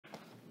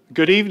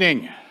Good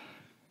evening.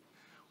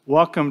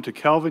 Welcome to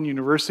Calvin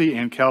University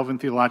and Calvin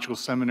Theological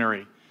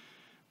Seminary.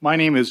 My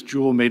name is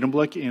Jewel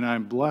Maidenblick, and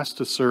I'm blessed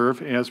to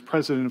serve as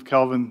president of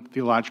Calvin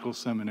Theological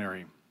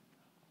Seminary.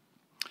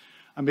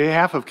 On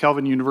behalf of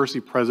Calvin University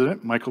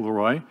President Michael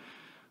Leroy,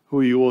 who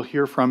you will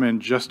hear from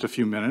in just a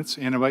few minutes,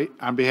 and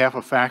on behalf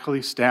of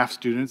faculty, staff,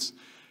 students,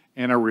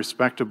 and our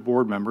respective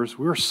board members,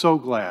 we're so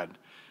glad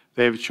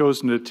they have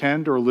chosen to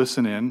attend or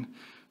listen in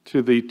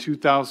to the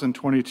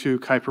 2022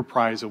 Kuyper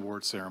Prize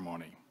award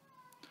ceremony.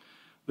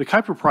 The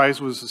Kuyper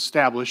Prize was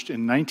established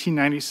in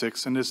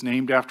 1996 and is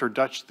named after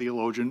Dutch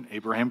theologian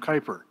Abraham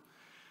Kuyper.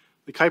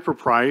 The Kuyper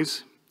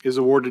Prize is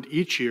awarded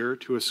each year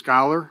to a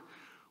scholar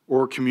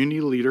or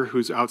community leader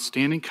whose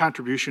outstanding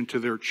contribution to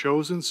their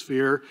chosen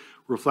sphere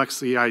reflects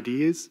the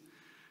ideas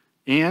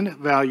and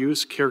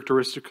values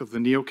characteristic of the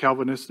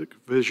neo-Calvinistic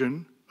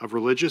vision of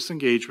religious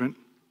engagement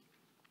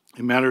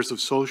in matters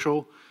of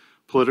social,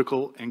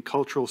 political, and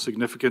cultural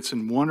significance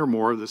in one or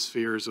more of the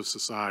spheres of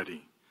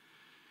society.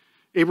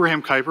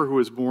 Abraham Kuyper, who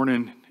was born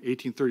in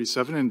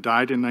 1837 and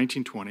died in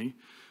 1920,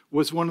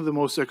 was one of the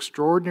most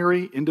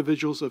extraordinary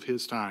individuals of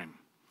his time.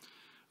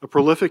 A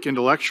prolific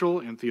intellectual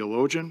and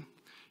theologian,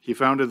 he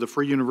founded the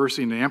Free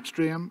University in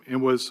Amsterdam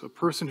and was a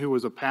person who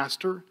was a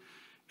pastor,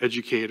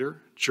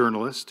 educator,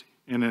 journalist,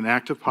 and an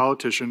active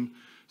politician,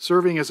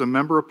 serving as a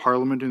member of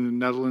parliament in the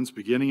Netherlands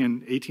beginning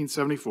in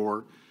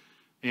 1874,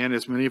 and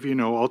as many of you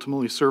know,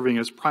 ultimately serving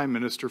as prime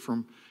minister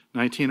from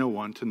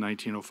 1901 to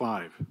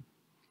 1905.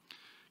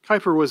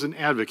 Kuyper was an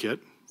advocate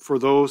for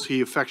those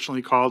he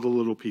affectionately called the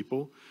little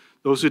people,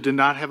 those who did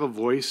not have a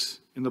voice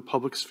in the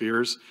public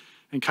spheres,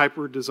 and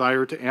Kuyper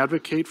desired to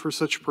advocate for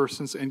such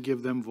persons and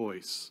give them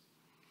voice.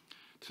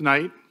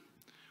 Tonight,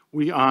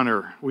 we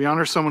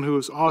honor someone who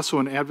is also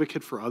an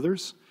advocate for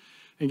others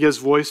and gives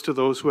voice to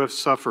those who have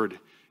suffered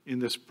in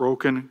this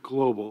broken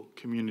global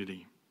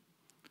community.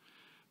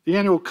 The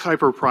annual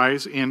Kuyper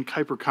Prize and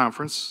Kuyper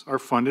Conference are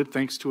funded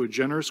thanks to a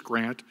generous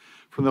grant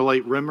from the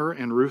late Rimmer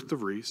and Ruth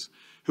DeBorst,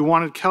 who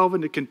wanted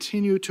Calvin to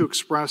continue to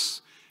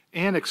express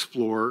and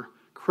explore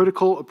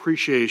critical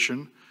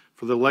appreciation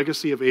for the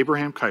legacy of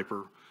Abraham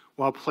Kuyper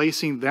while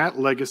placing that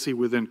legacy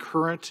within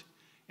current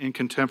and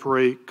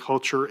contemporary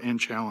culture and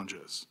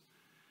challenges.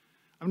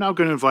 I'm now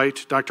going to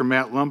invite Dr.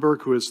 Matt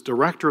Lundberg, who is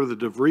director of the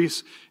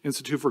DeBorst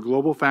Institute for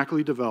Global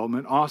Faculty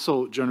Development,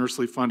 also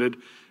generously funded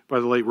by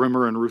the late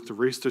Rimmer and Ruth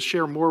DeBorst, to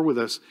share more with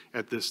us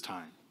at this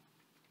time.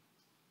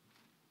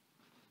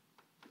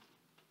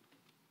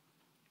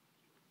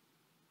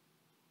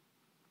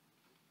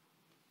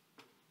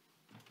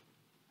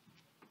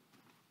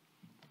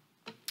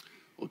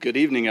 Well, good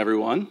evening,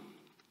 everyone.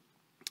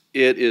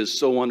 It is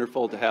so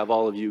wonderful to have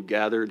all of you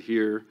gathered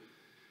here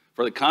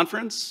for the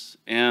conference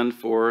and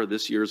for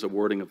this year's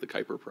awarding of the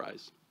Kuyper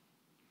Prize.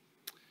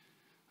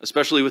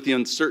 Especially with the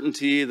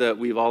uncertainty that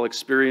we've all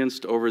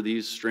experienced over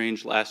these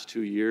strange last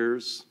 2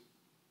 years,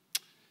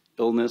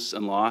 illness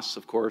and loss,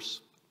 of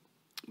course,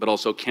 but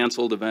also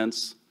canceled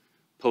events,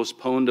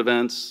 postponed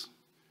events,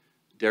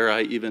 dare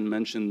I even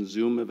mention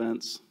Zoom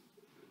events.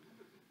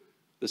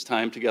 This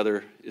time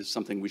together is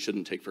something we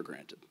shouldn't take for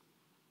granted.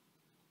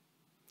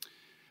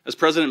 As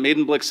President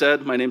Maidenblick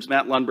said, my name's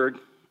Matt Lundberg.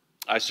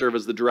 I serve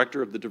as the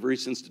director of the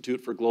DeBorst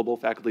Institute for Global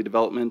Faculty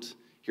Development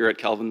here at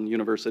Calvin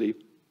University.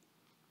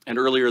 And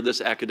earlier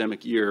this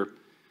academic year,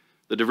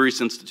 the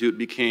DeBorst Institute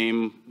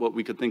became what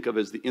we could think of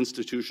as the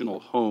institutional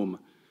home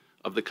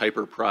of the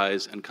Kuyper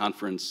Prize and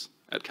Conference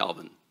at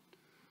Calvin.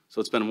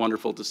 So it's been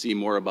wonderful to see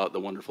more about the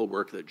wonderful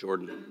work that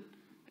Jordan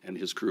and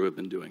his crew have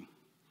been doing.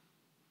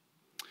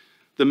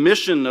 The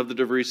mission of the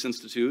DeBorst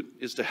Institute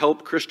is to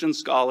help Christian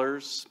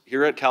scholars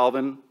here at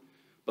Calvin,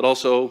 but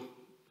also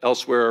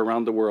elsewhere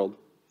around the world,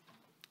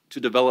 to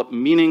develop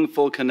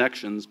meaningful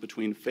connections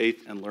between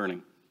faith and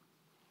learning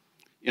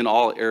in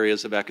all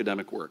areas of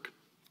academic work.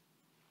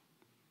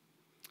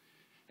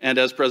 And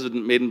as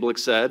President Maidenblick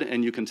said,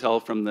 and you can tell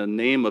from the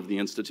name of the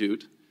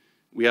Institute,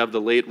 we have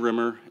the late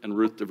Rimmer and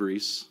Ruth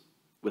DeBorst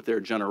with their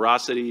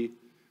generosity,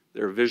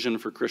 their vision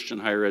for Christian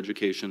higher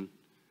education.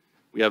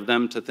 We have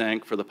them to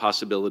thank for the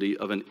possibility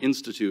of an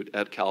institute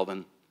at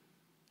Calvin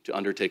to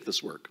undertake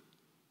this work.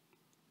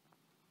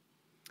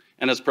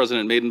 And as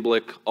President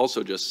Maidenblick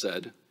also just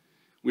said,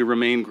 we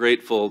remain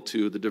grateful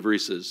to the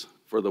DeBorstes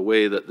for the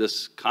way that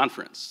this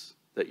conference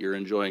that you're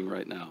enjoying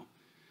right now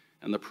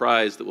and the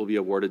prize that will be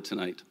awarded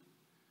tonight,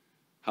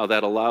 how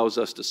that allows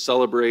us to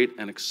celebrate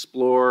and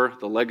explore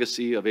the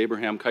legacy of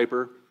Abraham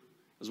Kuyper,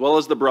 as well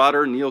as the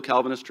broader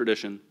neo-Calvinist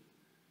tradition,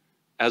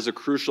 as a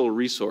crucial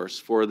resource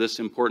for this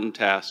important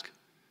task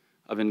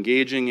of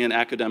engaging in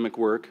academic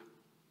work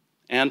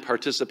and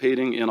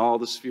participating in all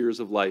the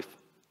spheres of life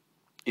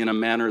in a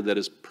manner that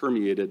is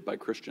permeated by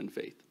Christian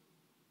faith.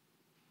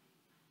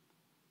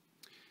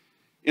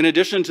 In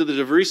addition to the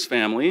DeBorst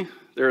family,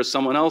 there is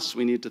someone else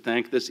we need to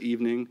thank this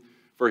evening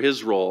for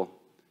his role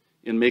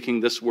in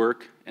making this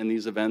work and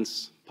these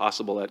events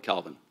possible at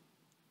Calvin.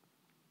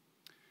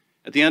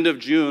 At the end of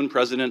June,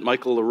 President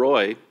Michael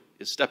Leroy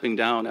is stepping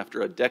down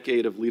after a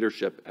decade of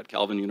leadership at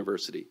Calvin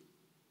University.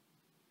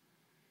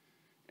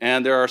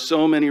 And there are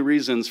so many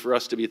reasons for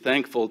us to be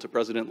thankful to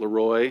President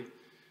Leroy,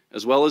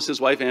 as well as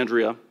his wife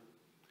Andrea,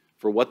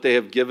 for what they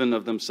have given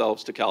of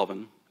themselves to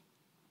Calvin.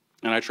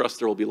 And I trust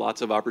there will be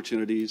lots of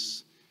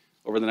opportunities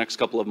over the next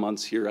couple of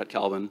months here at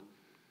Calvin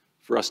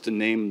for us to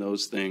name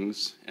those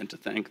things and to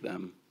thank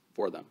them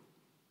for them.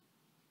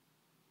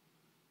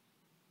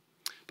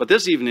 But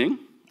this evening,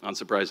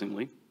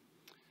 unsurprisingly,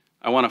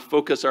 I want to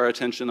focus our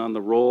attention on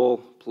the role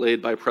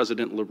played by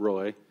President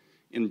Leroy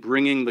in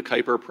bringing the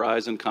Kuyper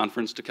Prize and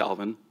Conference to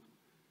Calvin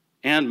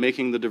and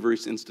making the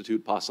DeVries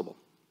Institute possible.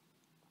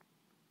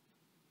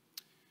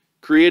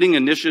 Creating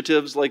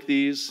initiatives like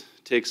these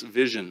takes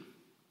vision,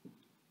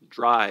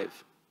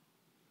 drive,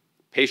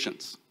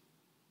 patience.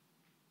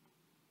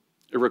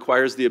 It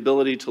requires the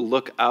ability to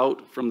look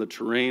out from the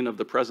terrain of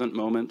the present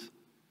moment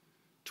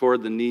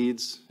toward the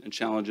needs and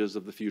challenges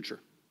of the future.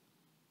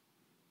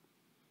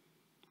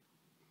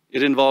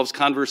 It involves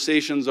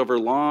conversations over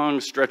long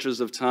stretches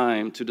of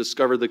time to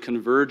discover the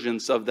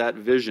convergence of that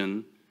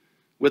vision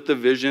with the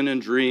vision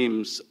and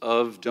dreams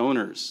of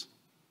donors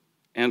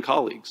and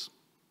colleagues.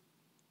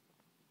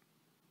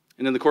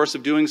 And in the course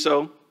of doing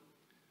so,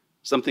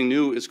 something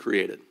new is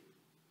created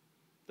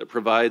that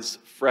provides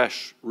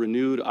fresh,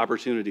 renewed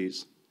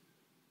opportunities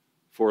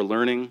for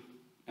learning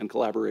and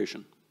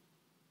collaboration,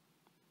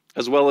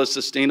 as well as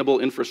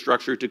sustainable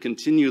infrastructure to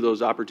continue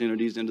those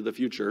opportunities into the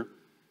future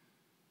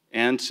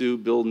and to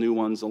build new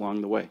ones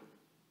along the way.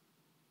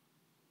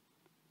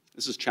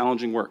 This is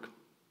challenging work.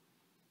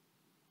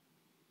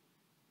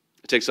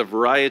 It takes a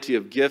variety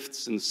of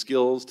gifts and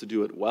skills to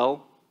do it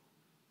well.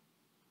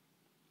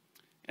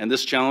 And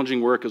this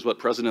challenging work is what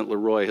President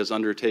Leroy has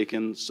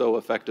undertaken so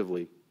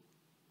effectively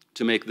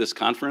to make this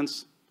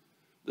conference,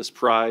 this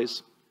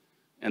prize,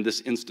 and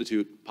this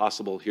institute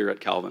possible here at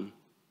Calvin,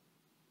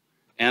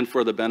 and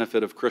for the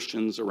benefit of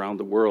Christians around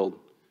the world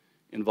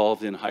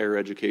involved in higher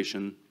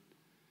education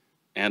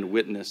and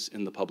witness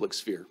in the public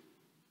sphere.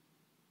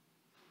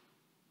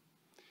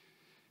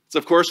 It's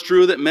of course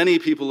true that many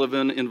people have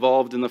been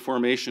involved in the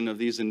formation of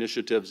these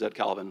initiatives at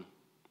Calvin.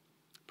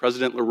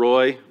 President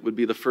Leroy would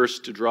be the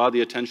first to draw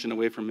the attention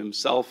away from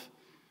himself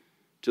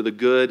to the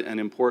good and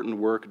important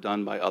work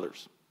done by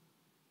others.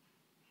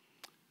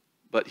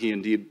 But he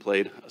indeed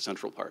played a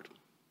central part.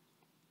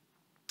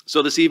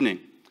 So this evening,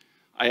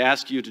 I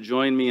ask you to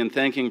join me in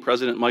thanking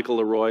President Michael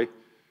Leroy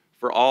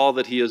for all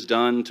that he has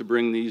done to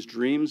bring these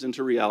dreams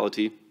into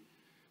reality,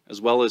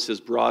 as well as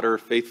his broader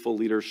faithful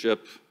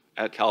leadership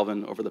at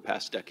Calvin over the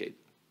past decade.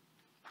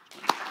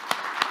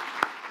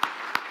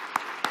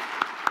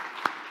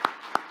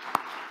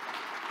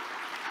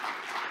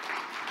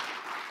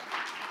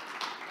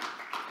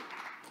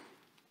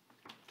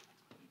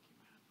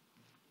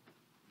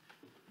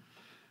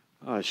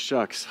 Oh,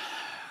 shucks.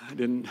 I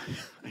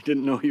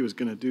didn't know he was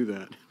going to do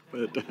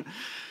that,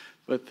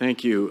 but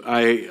thank you.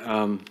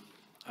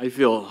 I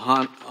feel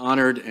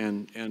honored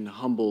and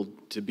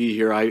humbled to be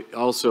here. I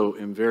also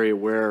am very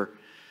aware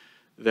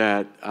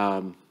that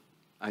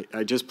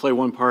I just play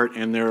one part,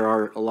 and there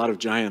are a lot of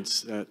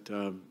giants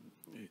that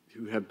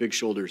who have big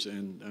shoulders,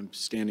 and I'm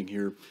standing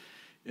here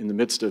in the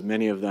midst of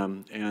many of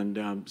them, and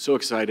I'm so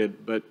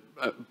excited. But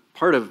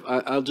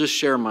I'll just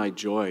share my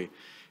joy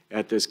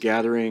at this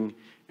gathering,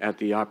 at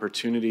the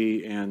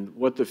opportunity, and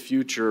what the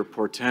future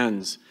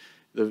portends.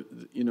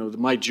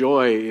 My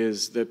joy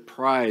is that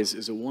Prize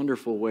is a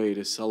wonderful way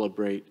to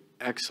celebrate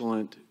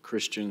excellent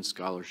Christian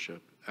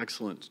scholarship,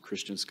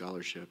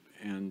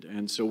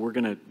 and so we're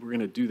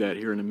gonna do that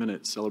here in a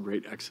minute.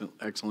 Celebrate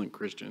excellent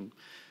Christian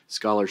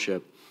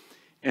scholarship,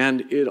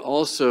 and it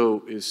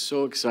also is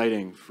so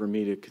exciting for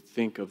me to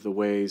think of the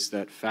ways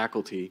that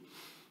faculty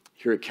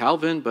here at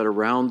Calvin, but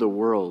around the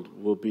world,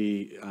 will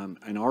be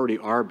and already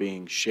are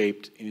being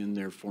shaped in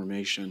their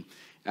formation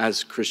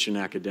as Christian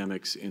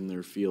academics in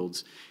their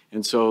fields.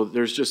 And so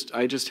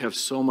I just have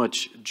so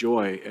much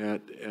joy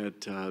at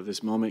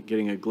this moment,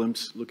 getting a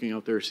glimpse, looking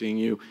out there, seeing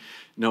you,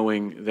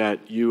 knowing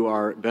that you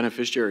are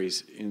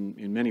beneficiaries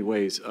in many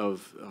ways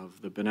of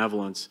the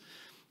benevolence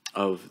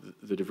of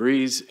the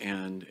DeVries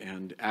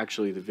and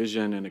actually the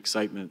vision and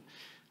excitement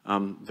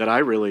that I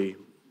really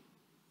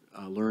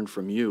learned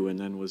from you and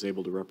then was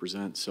able to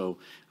represent. So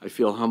I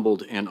feel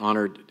humbled and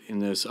honored in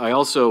this. I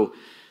also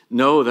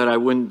know that I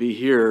wouldn't be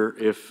here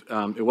if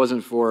it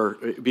wasn't for,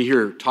 be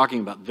here talking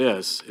about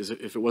this,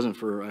 if it wasn't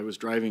for, I was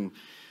driving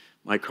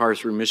my car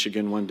through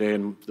Michigan one day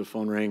and the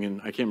phone rang,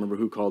 and I can't remember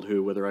who called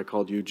who, whether I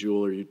called you,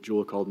 Jewel, or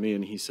Jewel called me,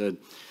 and he said,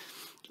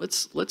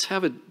 let's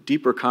have a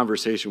deeper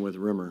conversation with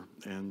Rimmer.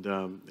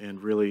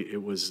 And really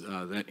it was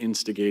that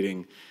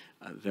instigating,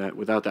 that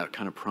without that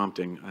kind of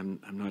prompting,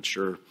 I'm not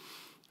sure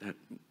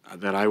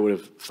that I would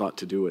have thought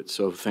to do it.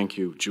 So thank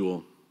you,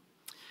 Jewel.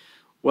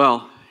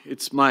 Well,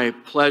 it's my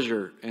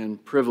pleasure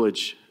and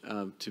privilege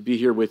to be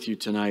here with you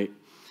tonight.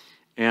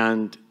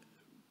 And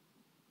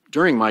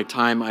during my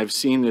time, I've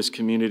seen this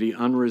community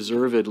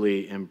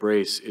unreservedly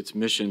embrace its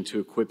mission to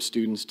equip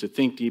students to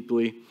think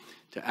deeply,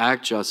 to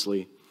act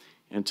justly,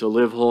 and to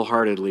live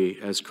wholeheartedly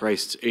as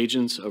Christ's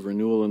agents of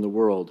renewal in the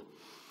world.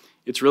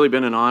 It's really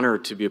been an honor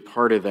to be a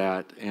part of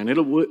that, and it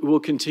will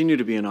continue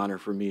to be an honor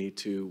for me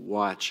to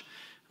watch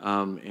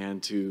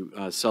and to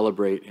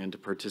celebrate and to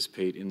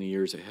participate in the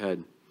years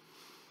ahead.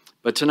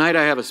 But tonight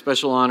I have a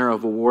special honor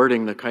of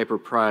awarding the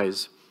Kuyper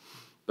Prize.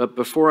 But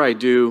before I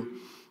do,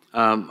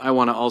 I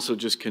want to also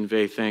just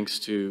convey thanks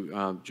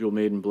to Jewel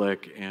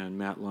Maidenblick and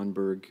Matt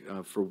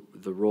Lundberg for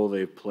the role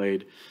they've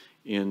played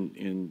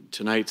in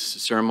tonight's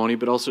ceremony,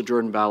 but also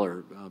Jordan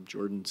Baller.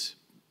 Jordan's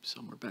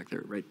somewhere back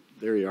there, right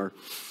there you are.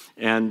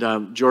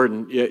 And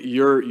Jordan,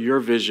 your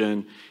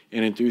vision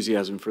and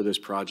enthusiasm for this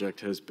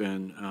project has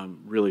been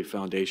really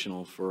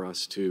foundational for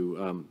us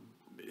to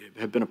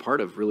have been a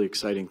part of really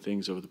exciting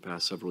things over the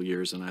past several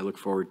years, and I look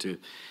forward to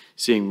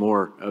seeing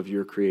more of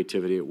your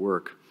creativity at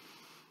work.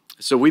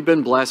 So we've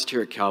been blessed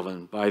here at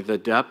Calvin by the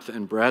depth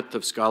and breadth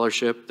of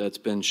scholarship that's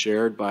been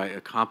shared by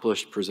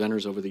accomplished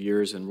presenters over the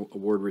years and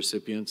award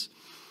recipients.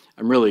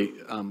 I'm really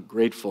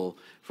grateful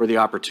for the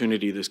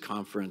opportunity this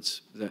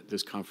conference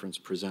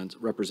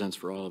represents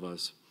for all of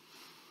us.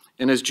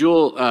 And as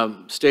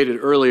Jewel stated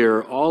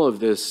earlier, all of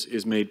this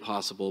is made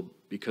possible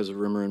because of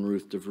Rimmer and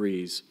Ruth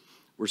DeVries.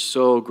 We're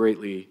so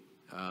greatly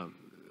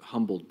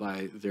humbled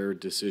by their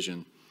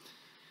decision.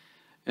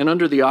 And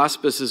under the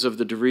auspices of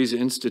the DeVries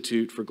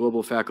Institute for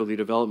Global Faculty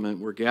Development,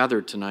 we're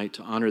gathered tonight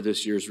to honor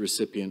this year's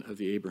recipient of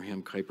the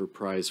Abraham Kuyper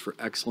Prize for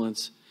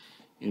Excellence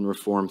in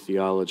Reformed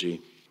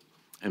Theology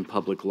and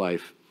Public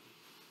Life.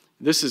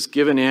 This is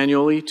given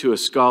annually to a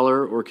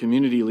scholar or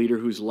community leader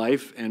whose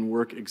life and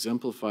work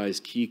exemplifies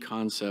key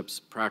concepts,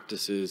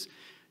 practices,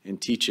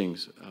 and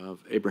teachings of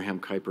Abraham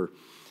Kuyper.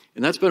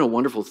 And that's been a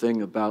wonderful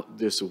thing about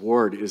this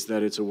award, is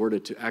that it's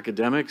awarded to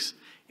academics,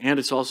 and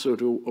it's also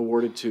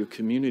awarded to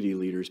community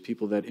leaders,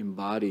 people that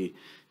embody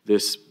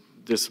this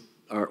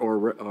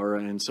or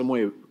in some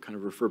way kind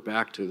of refer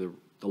back to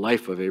the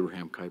life of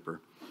Abraham Kuyper.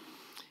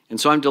 And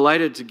so I'm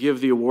delighted to give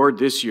the award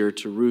this year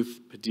to Ruth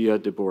Padilla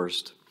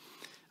DeBorst,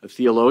 a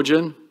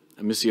theologian,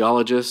 a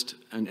missiologist,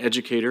 an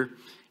educator,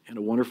 and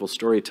a wonderful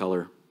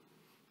storyteller.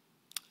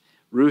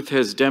 Ruth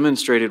has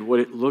demonstrated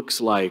what it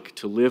looks like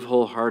to live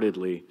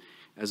wholeheartedly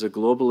as a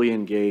globally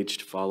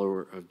engaged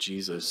follower of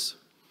Jesus.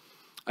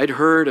 I'd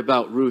heard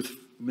about Ruth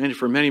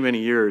for many, many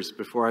years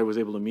before I was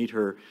able to meet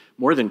her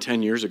more than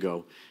 10 years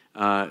ago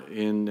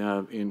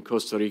in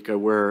Costa Rica,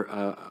 where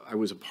I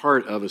was a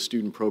part of a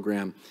student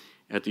program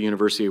at the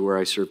university where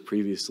I served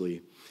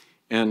previously.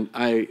 And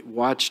I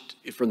watched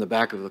from the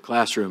back of the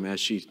classroom as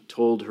she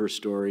told her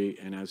story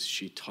and as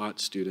she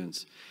taught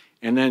students.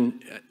 And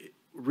then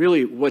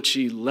really what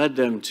she led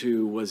them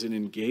to was an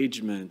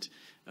engagement,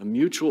 a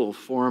mutual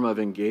form of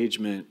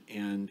engagement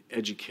and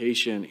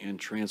education and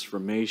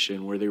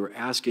transformation, where they were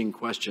asking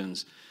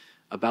questions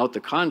about the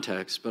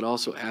context, but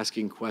also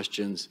asking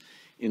questions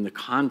in the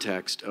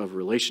context of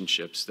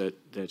relationships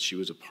that she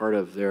was a part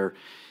of there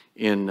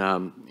in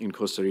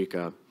Costa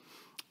Rica.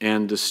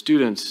 And the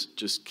students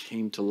just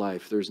came to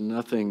life. There's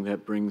nothing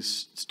that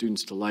brings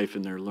students to life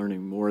in their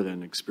learning more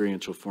than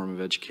experiential form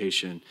of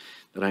education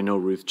that I know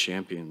Ruth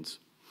champions.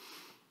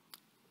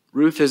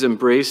 Ruth has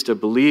embraced a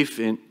belief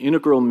in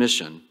integral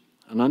mission,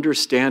 an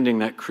understanding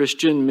that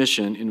Christian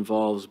mission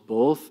involves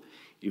both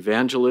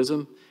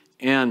evangelism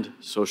and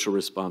social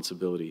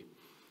responsibility,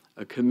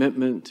 a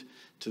commitment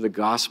to the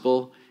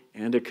gospel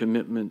and a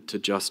commitment to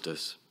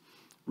justice.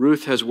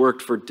 Ruth has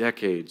worked for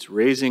decades,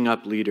 raising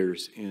up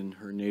leaders in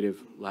her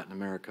native Latin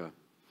America.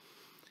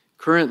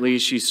 Currently,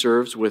 she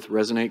serves with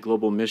Resonate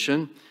Global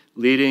Mission,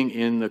 leading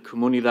in the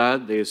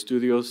Comunidad de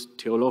Estudios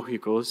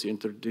Teológicos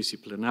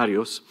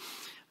Interdisciplinarios.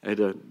 I had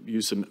to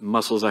use some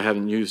muscles I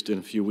haven't used in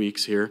a few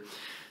weeks here.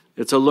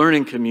 It's a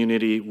learning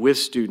community with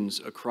students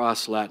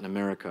across Latin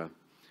America.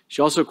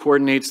 She also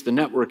coordinates the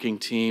networking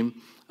team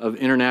of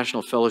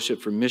International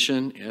Fellowship for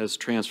Mission as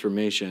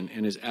Transformation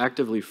and is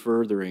actively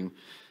furthering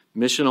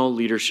missional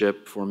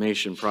leadership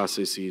formation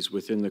processes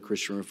within the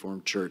Christian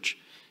Reformed Church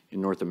in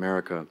North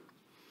America.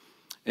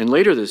 And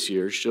later this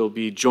year, she'll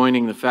be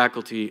joining the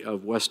faculty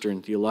of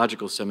Western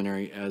Theological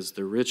Seminary as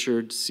the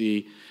Richard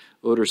C.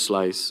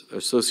 Oderslice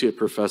Associate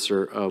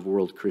Professor of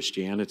World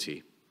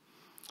Christianity.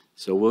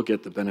 So we'll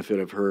get the benefit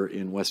of her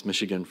in West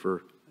Michigan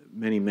for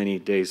many, many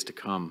days to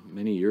come,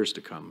 many years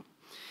to come.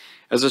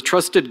 As a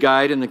trusted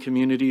guide in the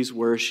communities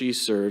where she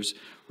serves,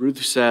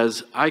 Ruth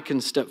says, "I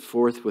can step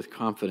forth with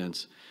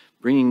confidence,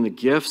 bringing the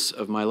gifts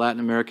of my Latin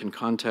American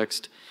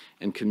context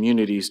and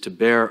communities to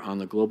bear on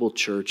the global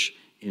church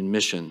in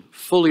mission,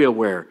 fully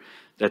aware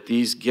that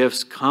these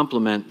gifts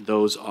complement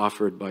those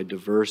offered by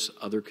diverse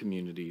other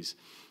communities,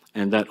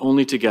 and that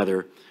only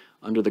together,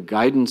 under the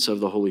guidance of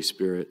the Holy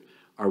Spirit,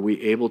 are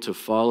we able to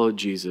follow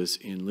Jesus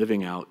in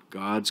living out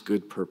God's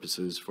good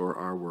purposes for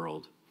our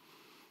world."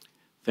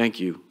 Thank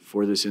you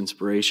for this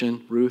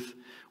inspiration, Ruth.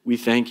 We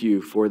thank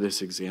you for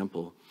this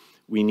example.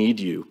 We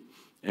need you,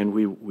 and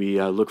we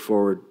look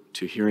forward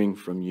to hearing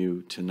from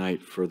you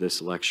tonight for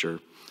this lecture.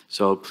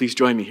 So please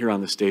join me here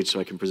on the stage so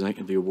I can present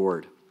you the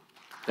award.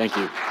 Thank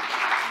you.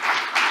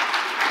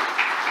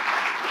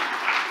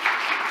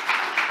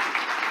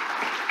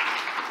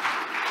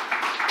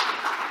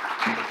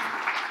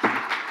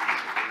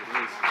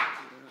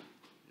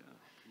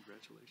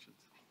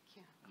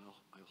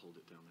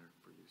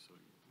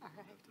 All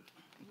right.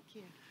 Thank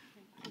you.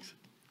 Thanks.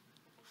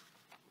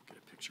 We'll get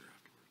a picture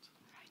afterwards.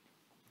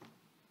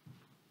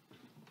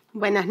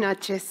 Buenas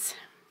noches.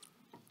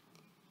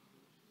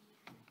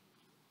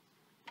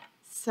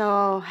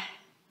 So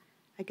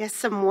I guess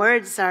some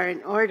words are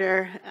in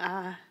order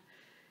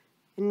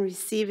in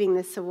receiving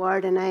this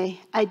award, and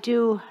I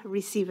do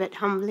receive it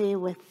humbly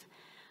with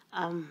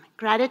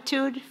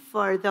gratitude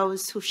for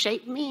those who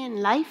shaped me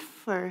in life,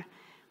 for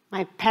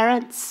my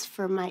parents,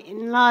 for my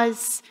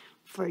in-laws,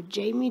 for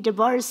Jamie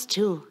DeBorst,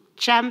 who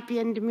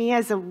championed me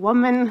as a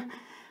woman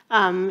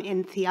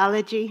in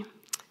theology,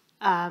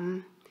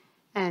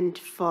 and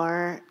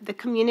for the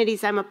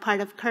communities I'm a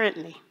part of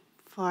currently,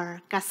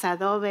 for Casa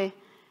Adobe,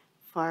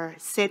 for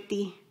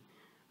SETI,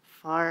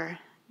 for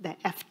the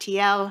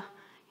FTL,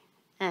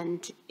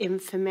 and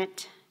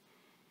Infimit,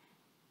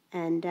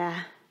 and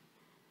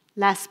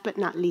last but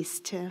not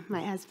least, to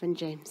my husband,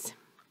 James.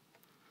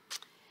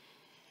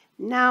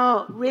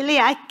 Now, really,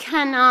 I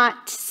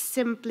cannot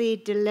simply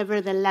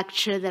deliver the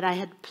lecture that I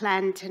had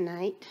planned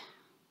tonight,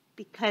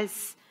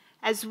 because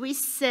as we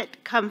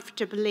sit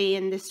comfortably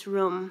in this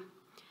room,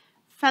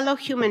 fellow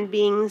human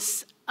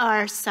beings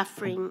are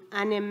suffering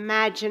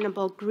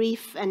unimaginable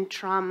grief and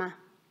trauma.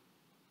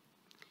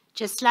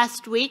 Just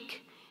last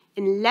week,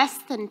 in less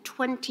than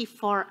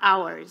 24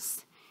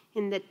 hours,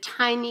 in the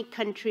tiny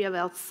country of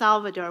El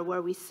Salvador,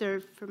 where we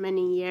served for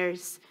many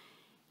years,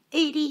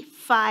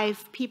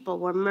 85 people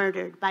were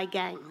murdered by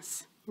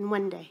gangs in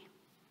one day.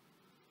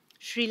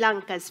 Sri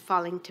Lanka is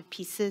falling to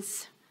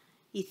pieces.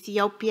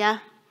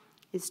 Ethiopia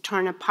is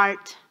torn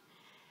apart.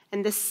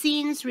 And the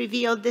scenes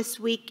revealed this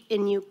week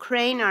in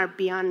Ukraine are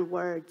beyond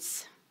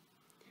words.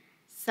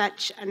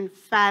 Such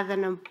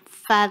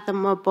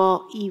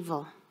unfathomable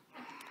evil.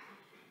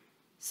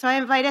 So I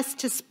invite us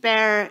to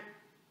spare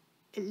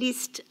at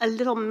least a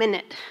little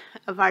minute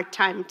of our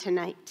time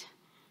tonight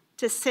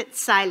to sit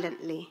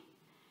silently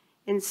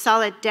in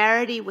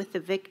solidarity with the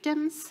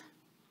victims,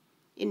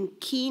 in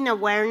keen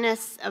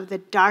awareness of the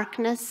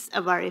darkness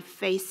of our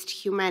effaced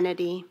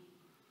humanity,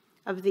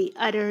 of the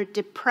utter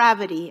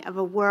depravity of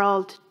a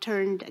world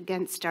turned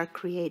against our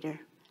Creator.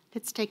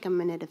 Let's take a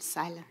minute of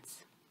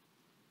silence.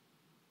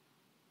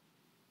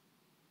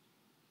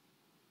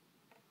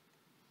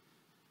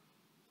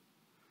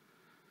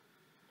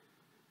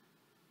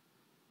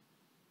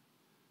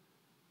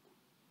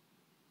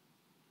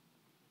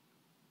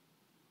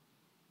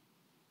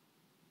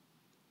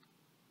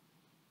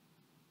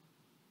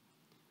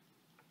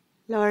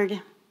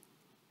 Lord,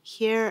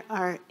 hear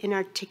our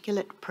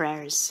inarticulate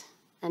prayers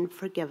and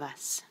forgive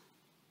us.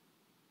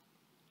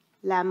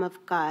 Lamb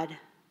of God,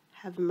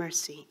 have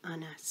mercy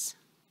on us.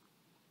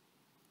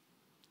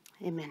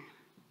 Amen.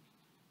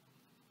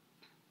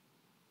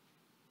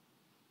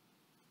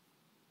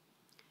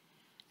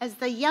 As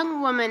the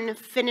young woman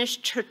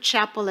finished her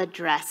chapel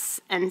address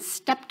and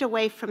stepped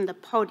away from the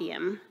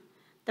podium,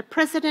 the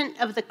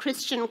president of the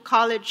Christian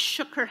college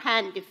shook her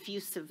hand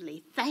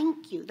effusively.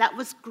 Thank you, that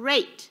was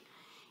great.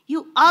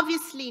 You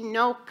obviously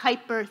know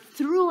Kuyper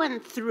through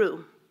and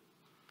through.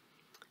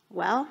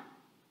 Well,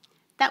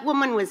 that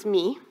woman was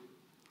me,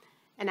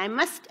 and I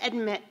must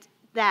admit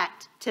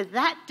that to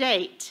that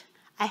date,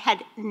 I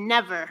had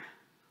never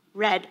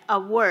read a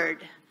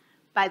word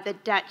by the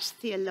Dutch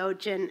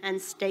theologian and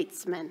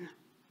statesman.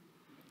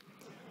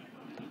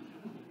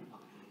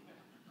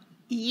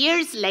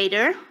 Years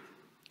later,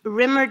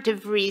 Rimmer de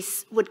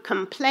Vries would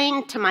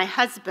complain to my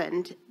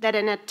husband that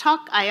in a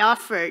talk I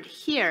offered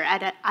here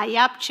at an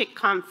Kuyper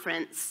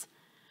Conference,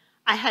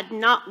 I had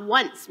not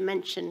once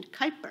mentioned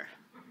Kuyper.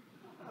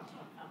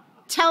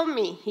 Tell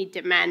me, he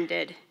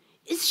demanded,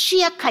 is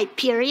she a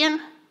Kuyperian?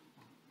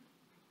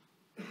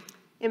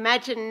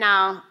 Imagine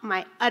now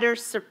my utter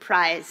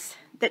surprise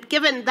that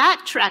given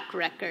that track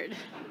record,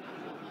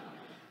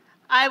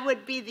 I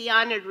would be the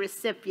honored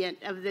recipient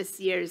of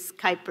this year's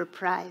Kuyper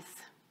Prize.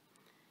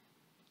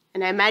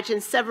 And I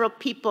imagine several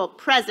people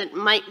present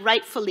might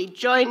rightfully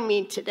join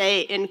me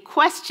today in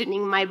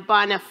questioning my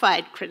bona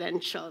fide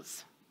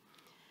credentials.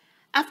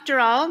 After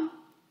all,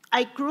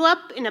 I grew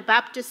up in a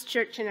Baptist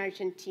church in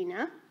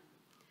Argentina.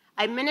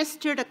 I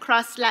ministered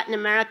across Latin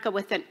America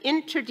with an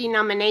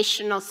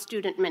interdenominational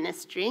student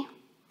ministry.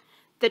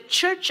 The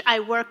church I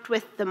worked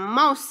with the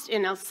most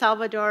in El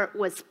Salvador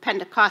was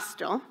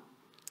Pentecostal.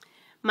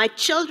 My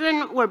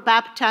children were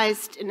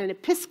baptized in an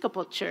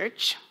Episcopal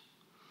church.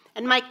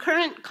 And my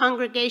current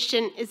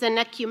congregation is an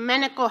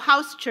ecumenical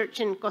house church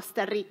in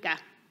Costa Rica.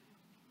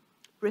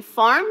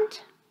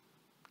 Reformed?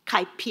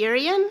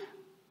 Kuyperian?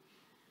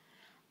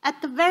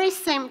 At the very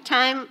same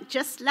time,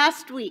 just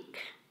last week,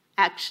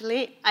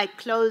 actually, I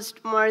closed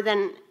more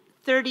than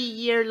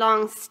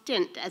 30-year-long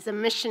stint as a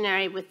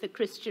missionary with the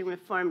Christian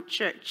Reformed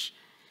Church.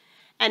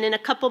 And in a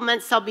couple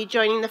months, I'll be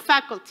joining the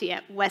faculty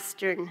at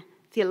Western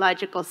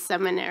Theological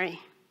Seminary.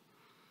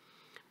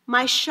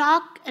 My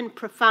shock and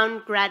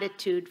profound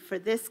gratitude for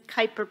this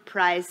Kuyper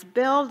Prize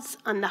builds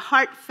on the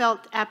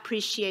heartfelt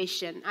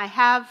appreciation I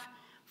have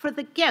for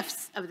the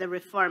gifts of the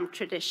Reformed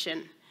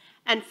tradition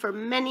and for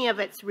many of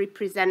its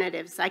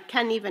representatives. I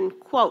can't even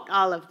quote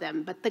all of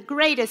them, but the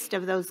greatest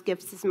of those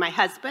gifts is my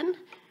husband,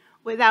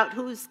 without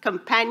whose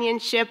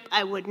companionship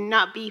I would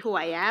not be who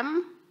I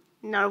am,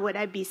 nor would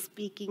I be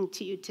speaking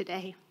to you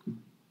today.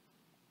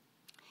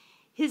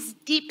 His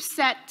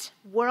deep-set,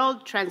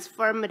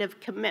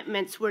 world-transformative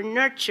commitments were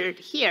nurtured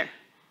here,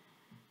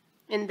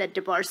 in the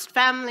DeBorst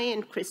family,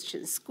 in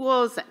Christian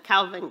schools, at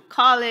Calvin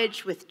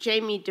College, with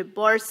Jamie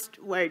DeBorst,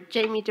 where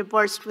Jamie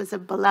DeBorst was a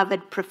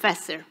beloved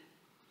professor.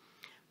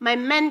 My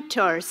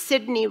mentor,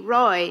 Sidney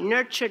Roy,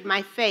 nurtured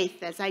my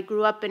faith as I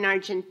grew up in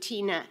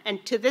Argentina,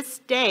 and to this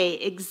day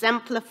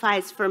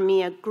exemplifies for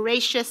me a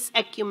gracious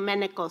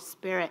ecumenical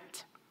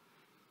spirit.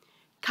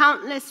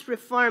 Countless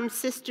Reformed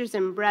sisters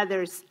and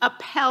brothers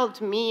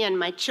upheld me and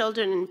my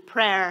children in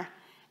prayer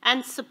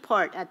and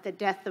support at the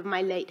death of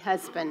my late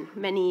husband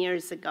many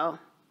years ago.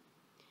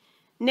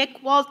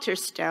 Nick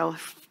Walterstow,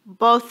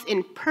 both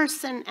in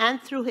person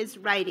and through his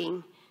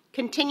writing,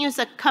 continues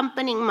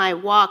accompanying my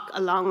walk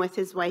along with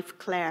his wife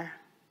Claire.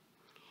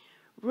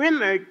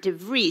 Rimmer de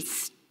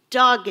Vries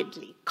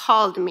doggedly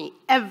called me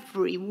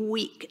every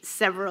week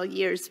several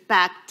years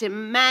back,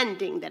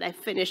 demanding that I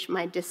finish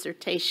my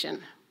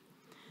dissertation.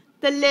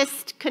 The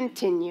list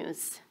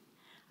continues.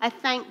 I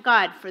thank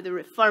God for the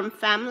Reformed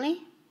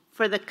family,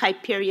 for the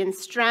Kuyperian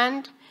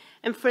strand,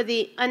 and for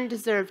the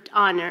undeserved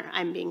honor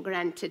I'm being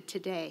granted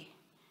today.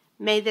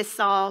 May this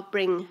all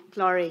bring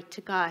glory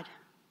to God.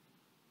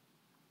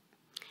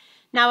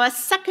 Now, a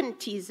second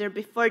teaser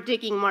before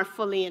digging more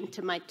fully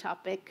into my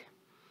topic.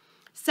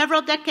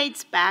 Several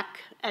decades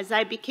back, as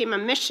I became a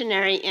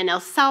missionary in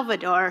El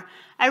Salvador,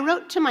 I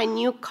wrote to my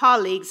new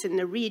colleagues in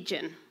the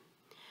region.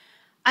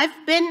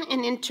 I've been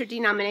in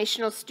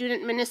interdenominational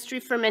student ministry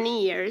for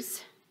many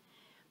years,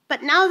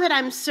 but now that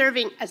I'm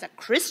serving as a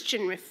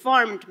Christian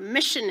Reformed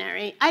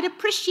missionary, I'd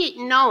appreciate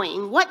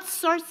knowing what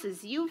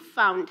sources you've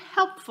found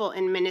helpful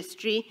in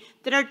ministry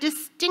that are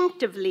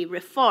distinctively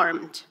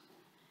Reformed.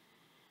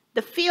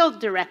 The field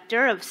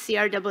director of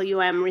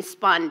CRWM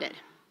responded.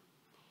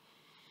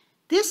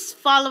 This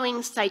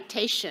following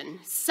citation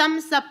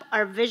sums up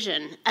our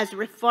vision as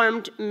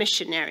Reformed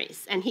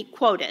missionaries, and he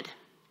quoted,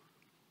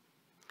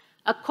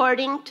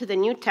 "According to the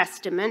New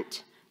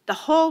Testament, the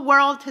whole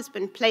world has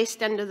been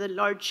placed under the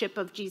lordship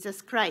of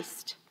Jesus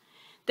Christ.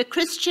 The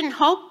Christian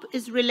hope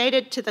is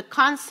related to the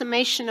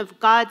consummation of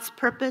God's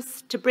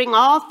purpose to bring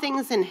all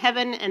things in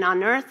heaven and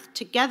on earth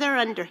together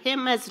under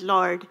him as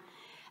Lord,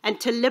 and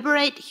to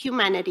liberate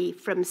humanity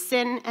from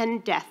sin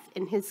and death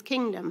in his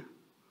kingdom.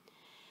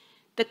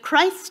 The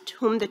Christ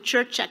whom the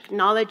church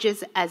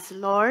acknowledges as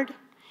Lord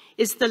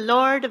is the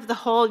Lord of the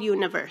whole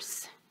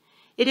universe.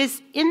 It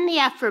is in the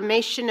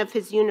affirmation of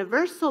his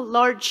universal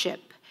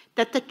lordship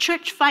that the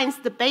church finds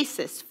the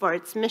basis for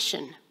its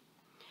mission.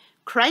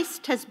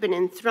 Christ has been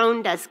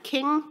enthroned as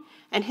king,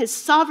 and his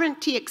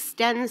sovereignty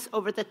extends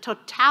over the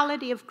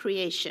totality of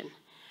creation.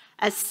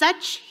 As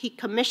such, he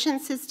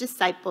commissions his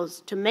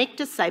disciples to make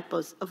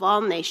disciples of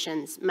all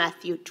nations,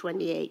 Matthew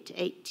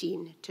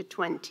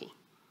 28:18-20.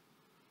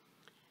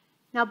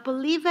 Now,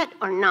 believe it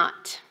or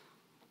not,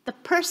 the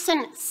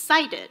person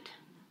cited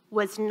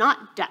was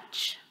not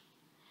Dutch,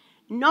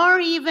 nor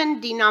even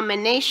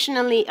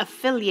denominationally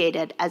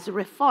affiliated as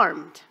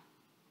Reformed.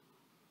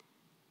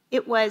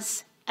 It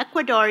was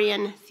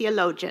Ecuadorian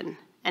theologian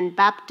and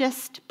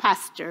Baptist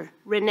pastor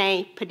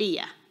Ruth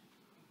Padilla.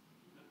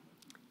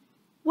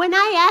 When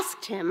I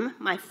asked him,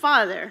 my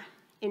father,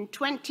 in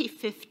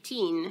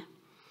 2015,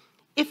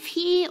 if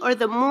he or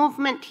the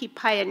movement he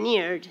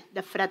pioneered,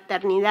 the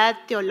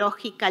Fraternidad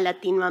Teológica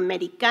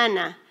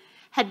Latinoamericana,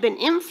 had been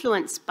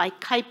influenced by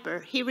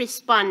Kuyper, he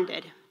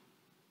responded,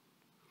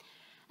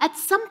 "At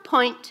some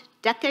point,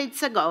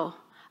 decades ago,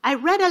 I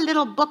read a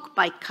little book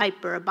by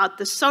Kuyper about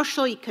the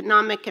social,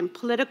 economic, and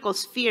political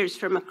spheres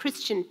from a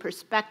Christian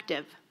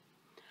perspective.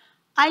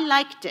 I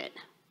liked it,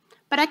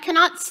 but I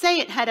cannot say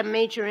it had a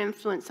major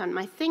influence on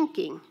my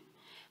thinking.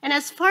 And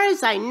as far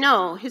as I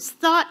know, his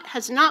thought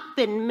has not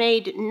been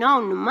made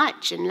known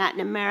much in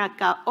Latin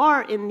America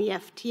or in the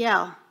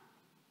FTL."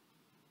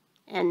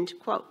 End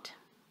quote.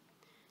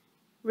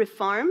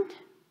 Reformed?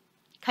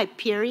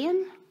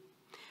 Kuyperian?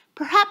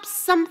 Perhaps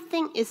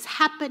something is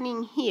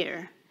happening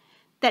here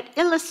that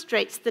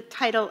illustrates the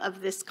title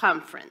of this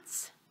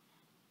conference,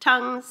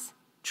 Tongues,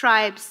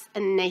 Tribes,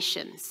 and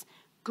Nations,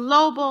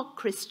 Global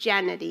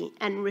Christianity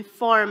and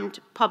Reformed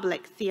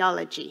Public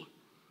Theology.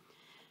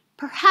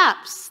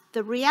 Perhaps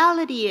the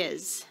reality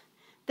is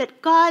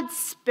that God's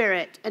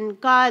Spirit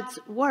and God's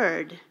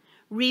Word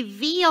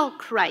reveal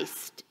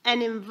Christ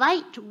and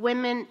invite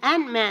women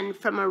and men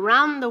from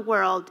around the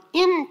world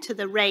into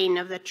the reign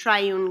of the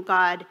triune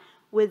God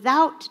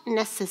without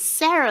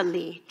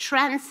necessarily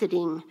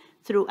transiting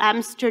through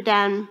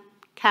Amsterdam,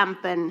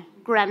 Kampen,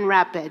 Grand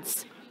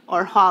Rapids,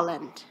 or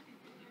Holland.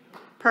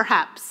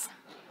 Perhaps.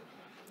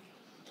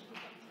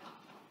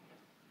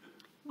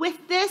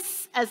 With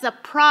this as a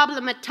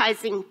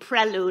problematizing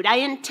prelude, I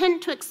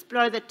intend to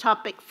explore the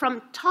topic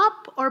from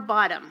top or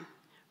bottom,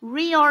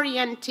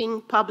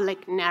 reorienting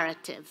public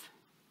narrative.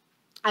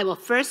 I will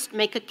first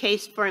make a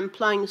case for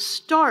employing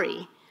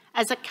story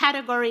as a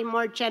category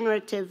more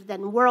generative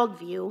than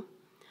worldview.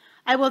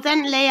 I will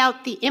then lay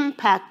out the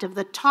impact of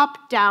the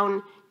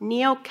top-down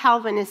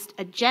neo-Calvinist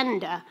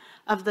agenda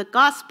of the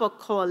Gospel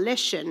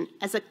Coalition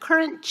as a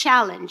current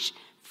challenge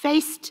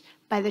faced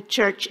by the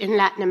Church in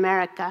Latin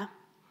America.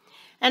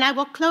 And I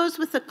will close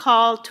with a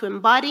call to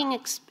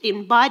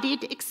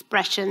embodied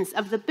expressions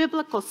of the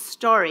biblical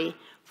story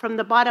from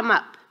the bottom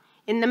up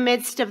in the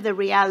midst of the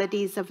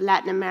realities of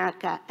Latin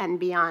America and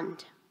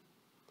beyond.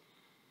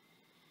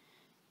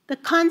 The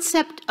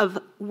concept of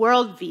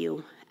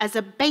worldview as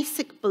a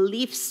basic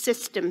belief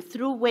system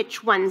through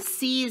which one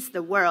sees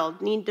the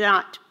world need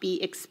not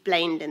be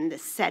explained in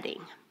this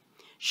setting.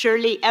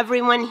 Surely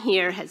everyone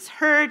here has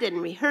heard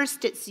and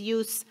rehearsed its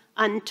use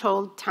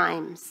untold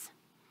times.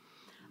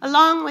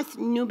 Along with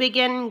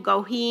Newbigin,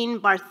 Goheen,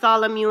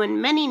 Bartholomew,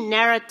 and many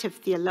narrative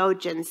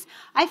theologians,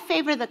 I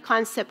favor the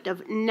concept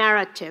of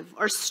narrative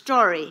or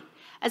story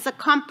as a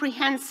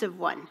comprehensive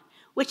one,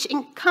 which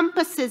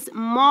encompasses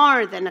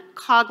more than a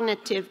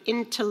cognitive,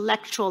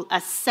 intellectual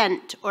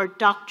assent or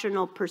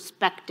doctrinal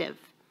perspective.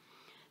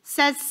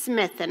 Says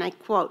Smith, and I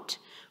quote,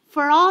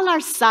 "For all our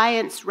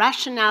science,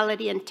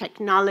 rationality, and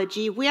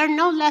technology, we are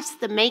no less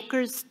the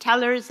makers,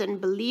 tellers, and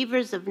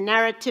believers of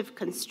narrative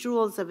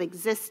construals of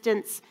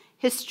existence,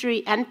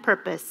 history, and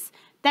purpose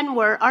than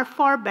were our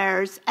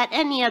forebears at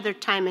any other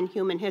time in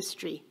human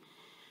history.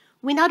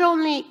 We not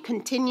only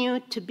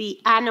continue to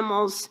be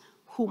animals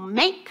who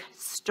make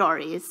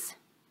stories,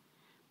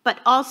 but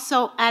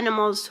also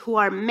animals who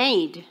are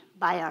made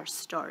by our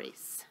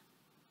stories.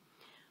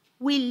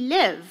 We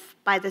live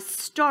by the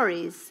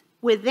stories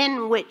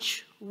within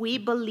which we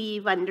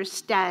believe,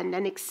 understand,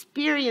 and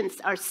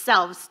experience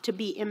ourselves to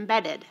be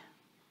embedded.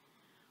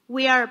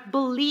 We are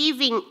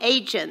believing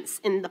agents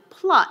in the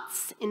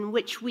plots in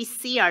which we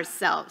see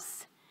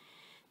ourselves.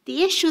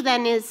 The issue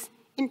then is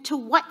into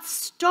what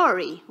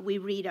story we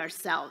read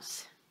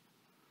ourselves."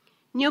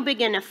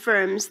 Newbigin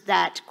affirms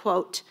that,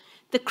 quote,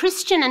 "The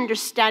Christian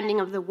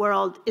understanding of the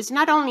world is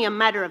not only a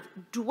matter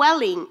of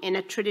dwelling in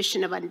a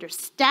tradition of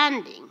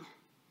understanding,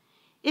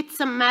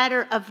 it's a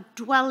matter of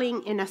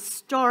dwelling in a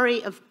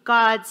story of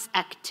God's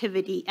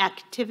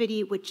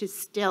activity which is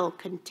still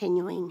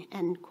continuing,"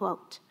 end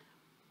quote.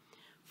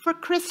 For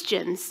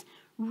Christians,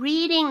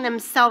 reading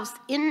themselves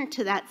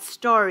into that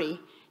story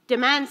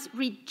demands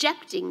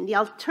rejecting the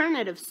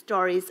alternative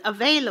stories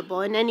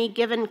available in any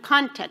given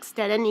context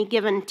at any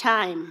given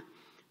time.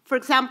 For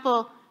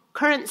example,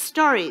 current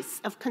stories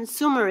of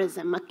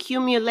consumerism,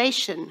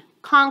 accumulation,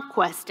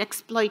 conquest,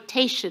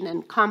 exploitation,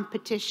 and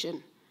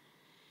competition.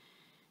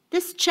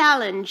 This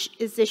challenge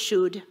is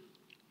issued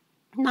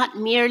not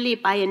merely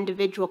by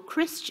individual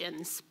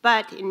Christians,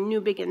 but in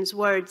Newbigin's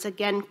words,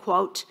 again,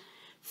 quote,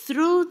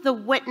 "through the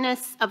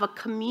witness of a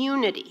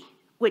community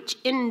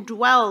which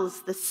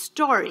indwells the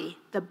story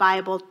the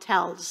Bible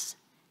tells,"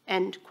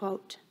 end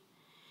quote.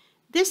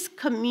 This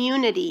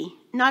community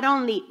not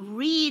only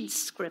reads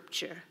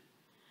Scripture,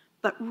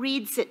 but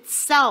reads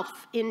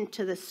itself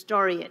into the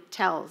story it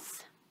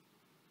tells.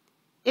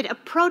 It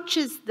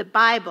approaches the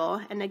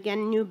Bible, and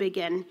again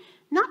Newbigin,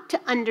 not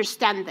to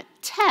understand the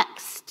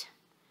text,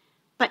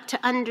 but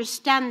to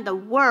understand the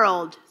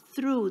world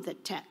through the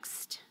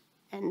text,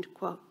 end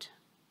quote.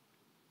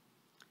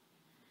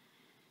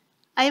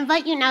 I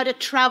invite you now to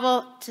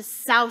travel to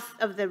south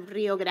of the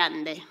Rio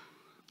Grande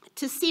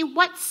to see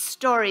what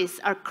stories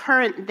are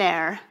current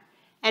there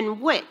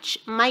and which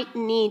might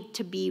need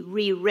to be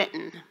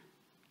rewritten.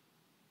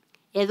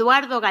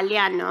 Eduardo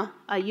Galeano,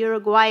 a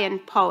Uruguayan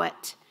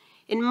poet,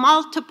 in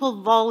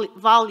multiple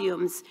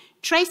volumes,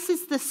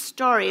 traces the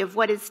story of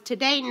what is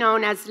today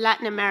known as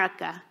Latin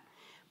America,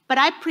 but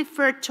I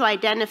prefer to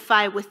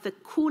identify with the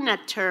Cuna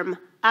term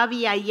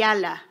Avia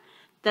Yala,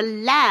 the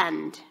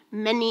land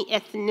many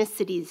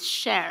ethnicities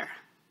share.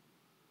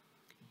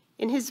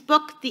 In his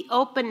book, The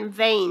Open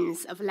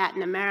Veins of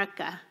Latin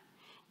America,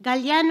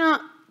 Galeano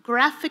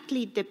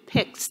graphically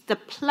depicts the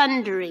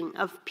plundering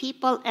of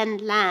people and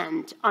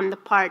land on the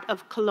part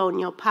of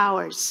colonial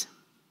powers.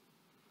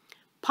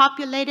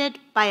 Populated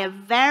by a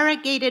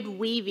variegated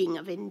weaving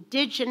of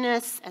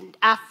indigenous and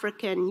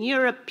African,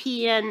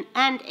 European,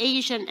 and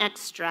Asian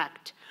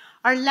extract,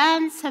 our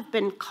lands have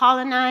been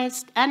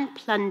colonized and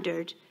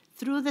plundered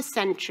through the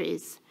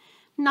centuries,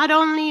 not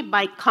only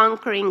by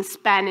conquering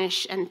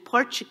Spanish and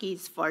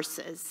Portuguese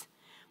forces,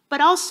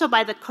 but also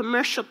by the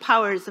commercial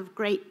powers of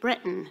Great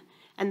Britain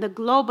and the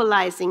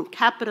globalizing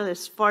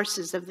capitalist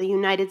forces of the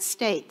United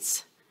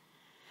States.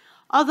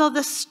 Although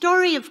the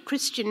story of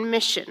Christian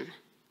mission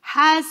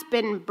has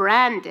been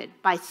branded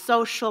by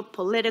social,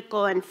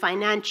 political, and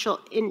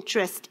financial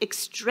interest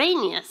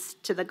extraneous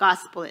to the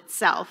gospel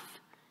itself,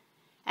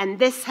 and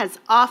this has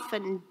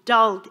often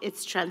dulled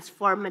its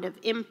transformative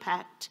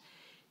impact,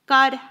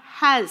 God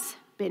has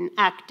been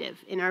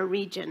active in our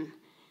region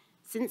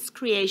since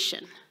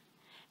creation,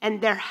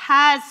 and there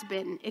has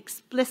been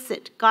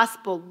explicit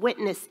gospel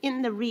witness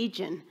in the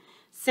region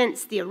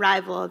since the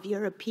arrival of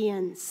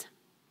Europeans.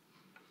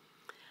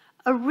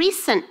 A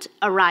recent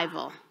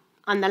arrival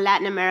on the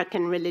Latin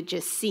American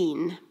religious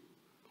scene,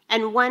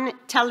 and one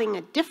telling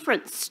a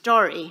different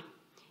story,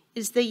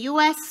 is the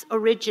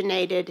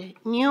US-originated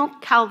New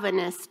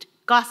Calvinist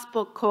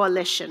Gospel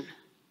Coalition.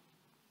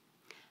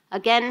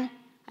 Again,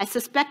 I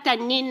suspect I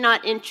need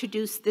not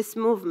introduce this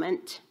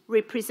movement,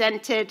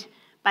 represented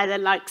by the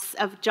likes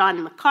of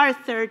John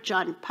MacArthur,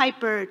 John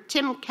Piper,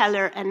 Tim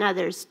Keller, and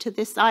others to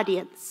this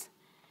audience.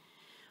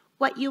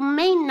 What you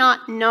may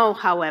not know,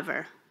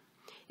 however,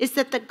 is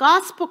that the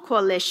Gospel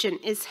Coalition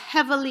is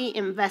heavily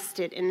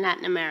invested in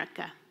Latin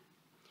America.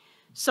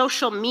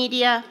 Social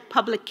media,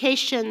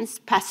 publications,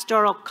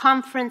 pastoral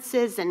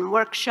conferences, and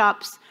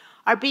workshops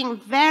are being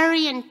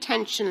very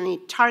intentionally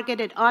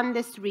targeted on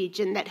this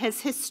region that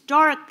has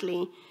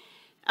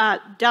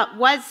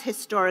was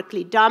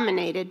historically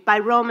dominated by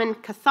Roman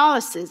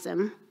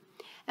Catholicism,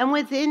 and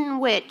within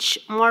which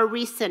more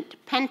recent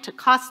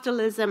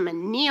Pentecostalism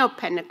and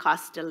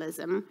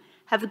Neo-Pentecostalism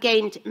have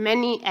gained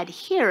many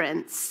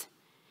adherents,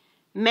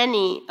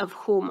 many of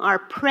whom are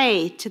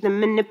prey to the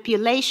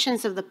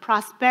manipulations of the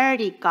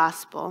prosperity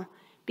gospel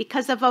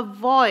because of a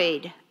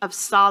void of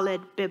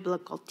solid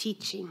biblical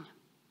teaching.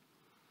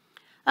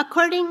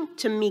 According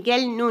to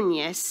Miguel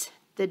Núñez,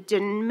 the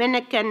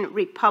Dominican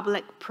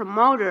Republic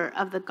promoter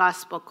of the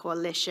Gospel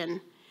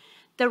Coalition,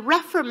 the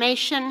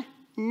Reformation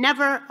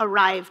never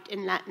arrived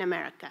in Latin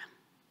America.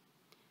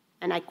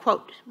 And I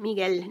quote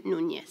Miguel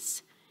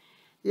Núñez,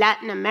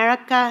 "Latin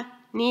America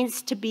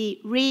needs to be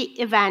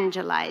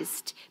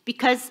re-evangelized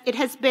because it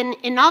has been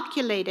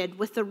inoculated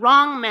with the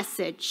wrong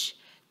message.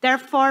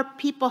 Therefore,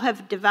 people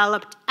have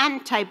developed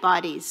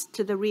antibodies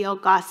to the real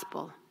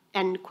gospel,"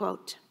 end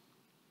quote.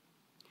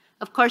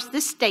 Of course,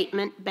 this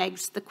statement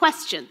begs the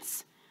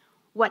questions.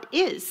 What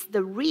is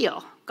the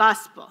real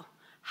gospel?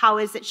 How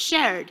is it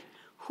shared?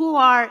 Who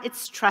are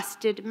its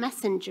trusted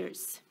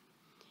messengers?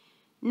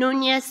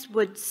 Núñez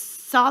would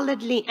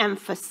solidly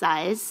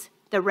emphasize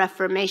the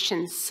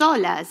Reformation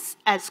solas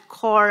as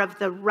core of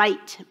the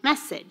right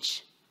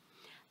message.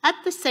 At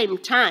the same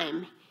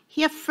time,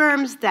 he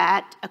affirms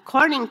that,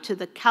 according to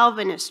the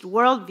Calvinist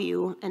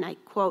worldview, and I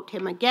quote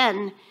him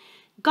again,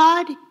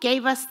 "God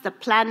gave us the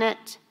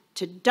planet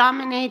to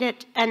dominate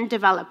it and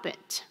develop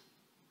it."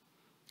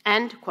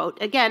 And,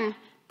 quote again,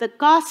 "The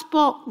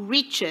gospel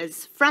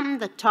reaches from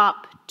the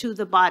top to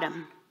the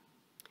bottom."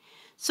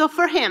 So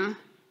for him,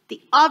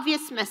 the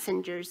obvious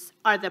messengers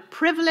are the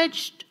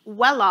privileged,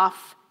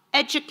 well-off,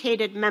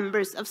 educated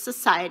members of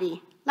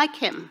society like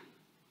him.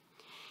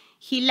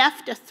 He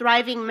left a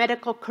thriving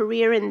medical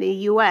career in the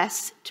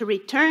US to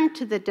return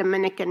to the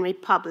Dominican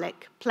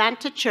Republic,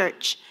 plant a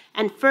church,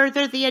 and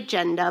further the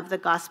agenda of the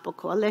Gospel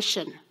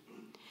Coalition.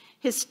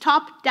 His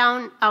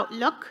top-down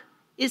outlook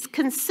is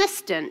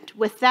consistent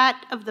with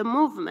that of the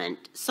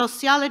movement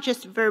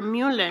sociologist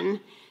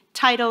Vermeulen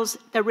titles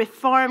The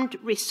Reformed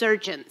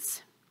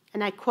Resurgence,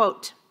 and I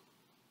quote,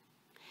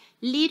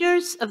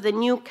 "Leaders of the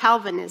New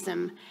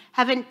Calvinism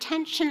have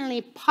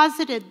intentionally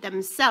posited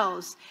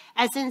themselves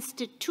as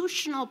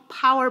institutional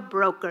power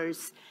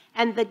brokers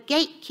and the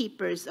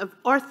gatekeepers of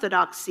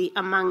orthodoxy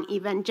among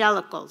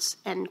evangelicals,"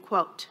 end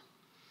quote.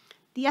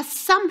 The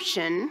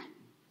assumption,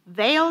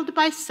 veiled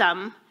by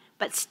some,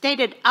 but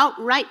stated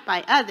outright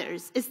by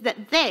others, is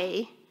that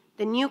they,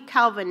 the New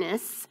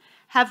Calvinists,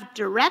 have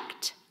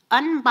direct,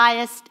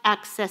 unbiased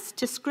access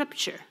to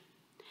Scripture,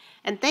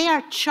 and they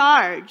are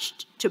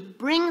charged to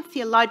bring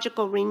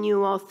theological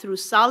renewal through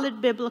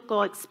solid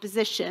biblical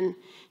exposition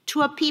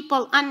to a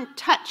people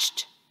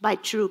untouched by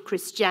true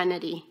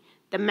Christianity,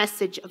 the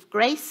message of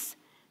grace,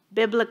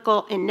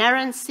 biblical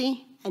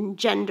inerrancy, and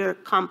gender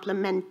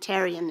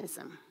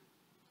complementarianism.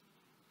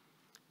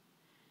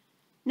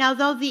 Now,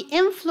 though the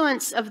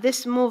influence of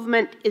this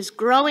movement is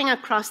growing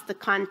across the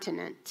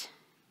continent,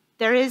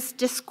 there is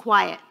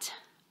disquiet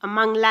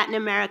among Latin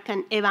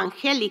American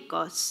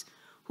evangelicos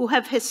who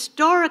have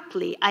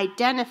historically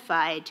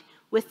identified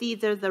with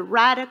either the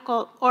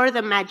radical or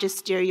the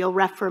magisterial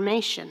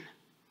Reformation.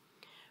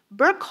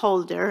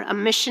 Burkholder, a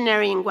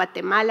missionary in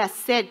Guatemala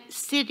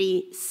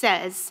City,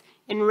 says,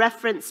 in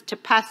reference to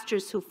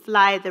pastors who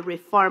fly the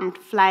Reformed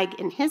flag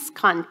in his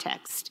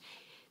context,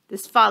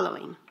 this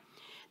following: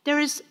 "There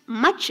is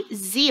much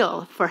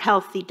zeal for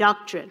healthy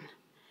doctrine.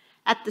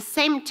 At the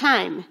same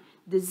time,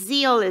 the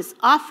zeal is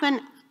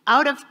often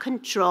out of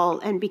control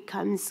and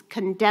becomes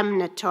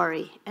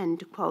condemnatory,"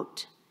 end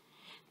quote.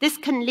 This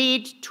can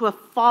lead to a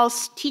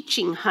false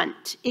teaching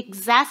hunt,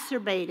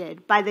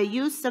 exacerbated by the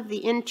use of the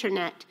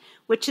internet,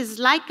 which is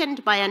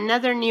likened by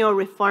another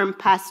neo-reform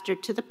pastor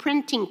to the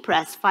printing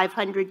press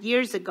 500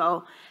 years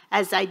ago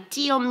as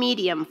ideal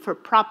medium for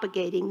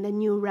propagating the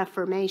new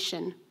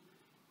Reformation.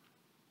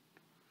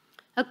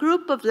 A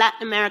group of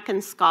Latin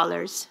American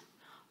scholars,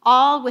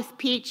 all with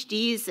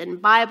PhDs in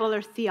Bible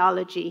or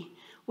theology,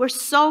 were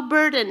so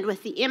burdened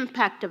with the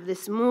impact of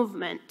this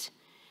movement,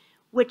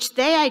 which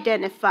they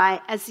identify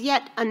as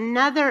yet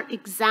another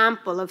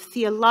example of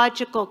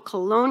theological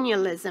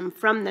colonialism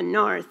from the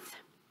North,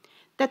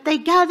 that they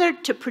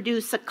gathered to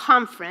produce a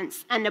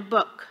conference and a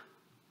book,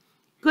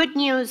 Good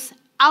News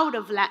Out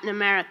of Latin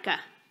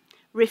America,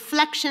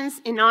 Reflections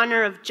in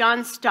honor of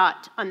John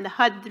Stott on the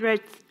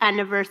 100th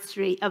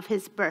anniversary of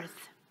his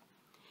birth.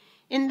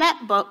 In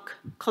that book,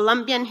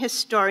 Colombian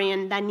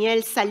historian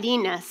Daniel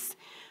Salinas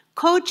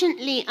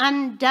cogently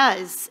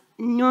undoes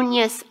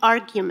Núñez's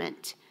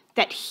argument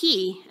that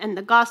he and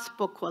the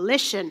Gospel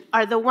Coalition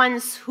are the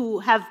ones who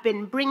have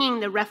been bringing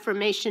the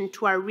Reformation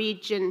to our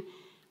region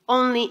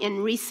only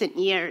in recent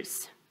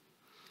years.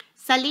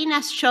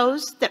 Salinas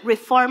shows that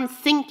Reformed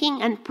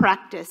thinking and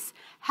practice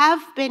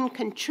have been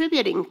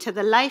contributing to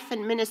the life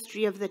and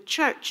ministry of the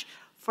Church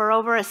for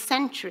over a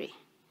century.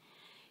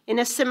 In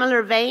a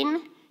similar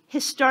vein,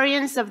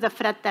 historians of the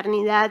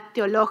Fraternidad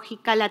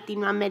Teológica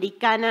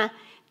Latinoamericana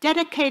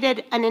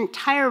dedicated an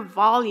entire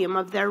volume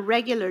of their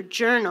regular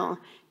journal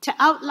to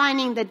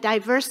outlining the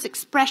diverse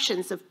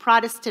expressions of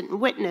Protestant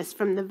witness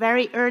from the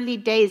very early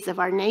days of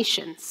our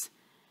nations.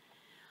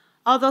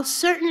 Although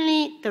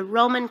certainly the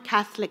Roman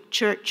Catholic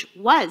Church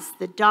was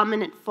the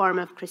dominant form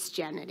of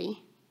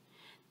Christianity,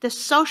 the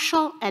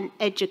social and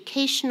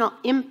educational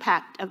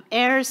impact of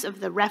heirs of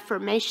the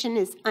Reformation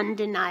is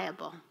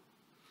undeniable.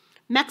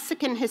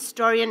 Mexican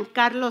historian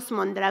Carlos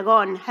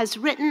Mondragon has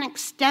written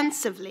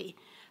extensively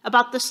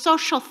about the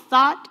social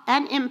thought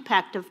and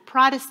impact of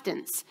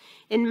Protestants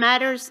in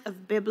matters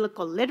of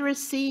biblical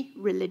literacy,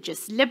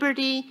 religious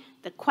liberty,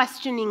 the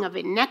questioning of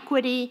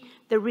inequity,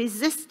 the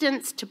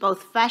resistance to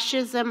both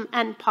fascism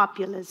and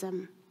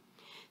populism.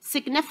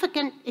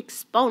 Significant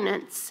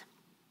exponents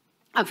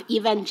of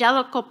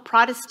evangelical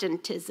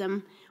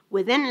Protestantism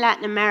within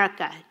Latin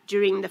America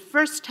during the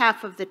first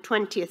half of the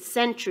 20th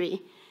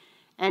century,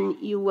 and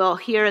you will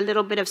hear a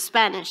little bit of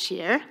Spanish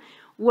here,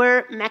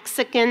 were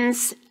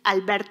Mexicans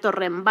Alberto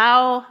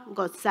Rembao,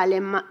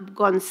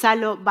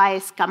 Gonzalo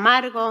Báez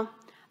Camargo,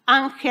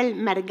 Ángel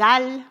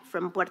Mergal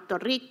from Puerto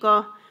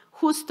Rico,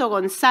 Justo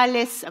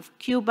González of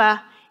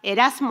Cuba,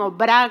 Erasmo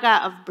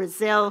Braga of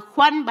Brazil,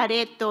 Juan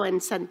Barreto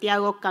and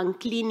Santiago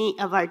Canclini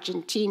of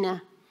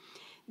Argentina.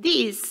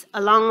 These,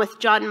 along with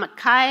John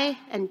Mackay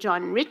and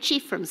John Ritchie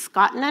from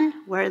Scotland,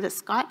 where are the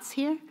Scots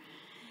here?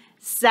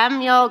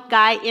 Samuel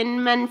Guy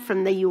Inman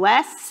from the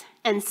US,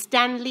 and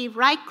Stanley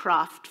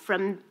Rycroft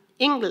from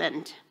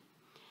England.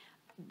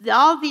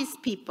 All these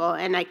people,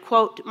 and I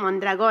quote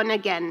Mondragon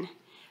again,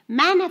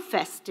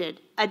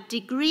 manifested a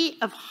degree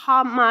of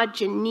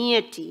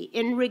homogeneity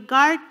in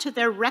regard to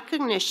their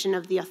recognition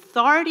of the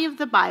authority of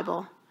the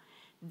Bible,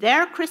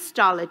 their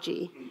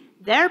Christology,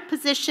 their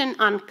position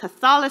on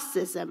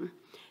Catholicism,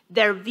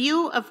 their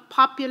view of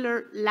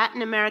popular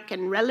Latin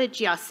American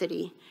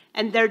religiosity,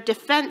 and their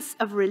defense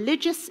of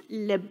religious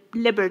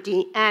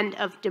liberty and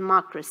of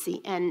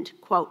democracy, end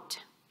quote.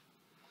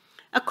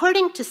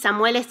 According to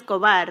Samuel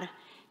Escobar,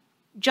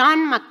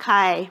 John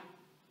Mackay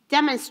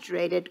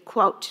demonstrated,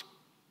 quote,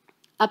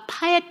 a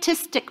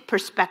pietistic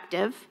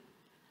perspective,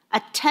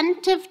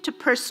 attentive to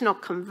personal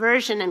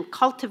conversion and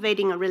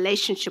cultivating a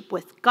relationship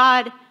with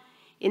God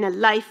in a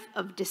life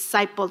of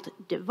discipled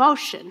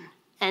devotion,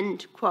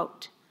 end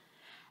quote.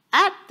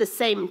 At the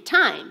same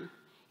time,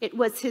 it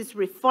was his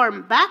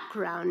Reform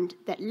background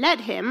that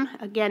led him,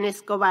 again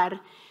Escobar,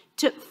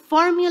 to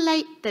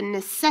formulate the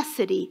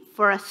necessity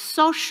for a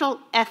social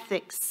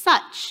ethic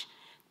such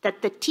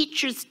that the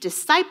teacher's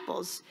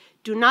disciples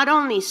do not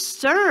only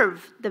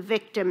serve the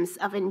victims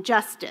of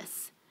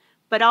injustice,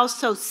 but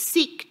also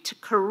seek to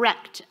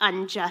correct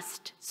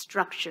unjust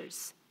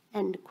structures,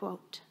 end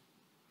quote.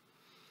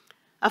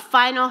 A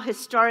final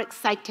historic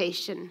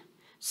citation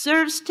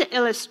serves to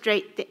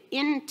illustrate the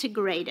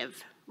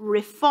integrative,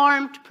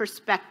 Reformed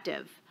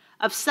perspective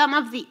of some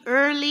of the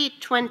early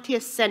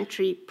 20th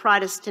century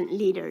Protestant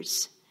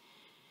leaders.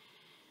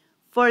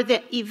 For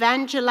the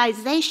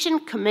Evangelization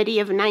Committee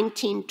of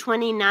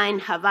 1929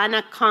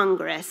 Havana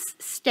Congress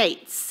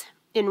states,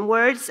 in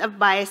words of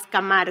Báez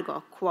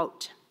Camargo,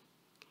 quote,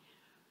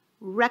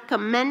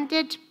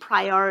 recommended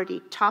priority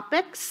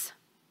topics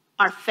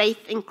are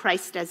faith in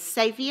Christ as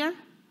Savior,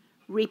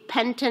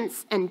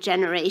 repentance and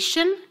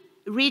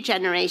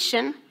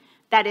regeneration,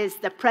 that is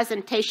the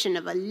presentation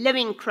of a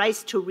living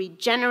Christ who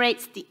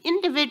regenerates the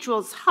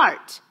individual's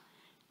heart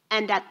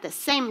and at the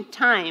same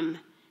time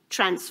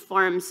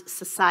transforms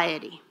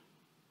society.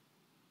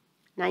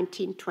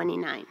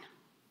 1929.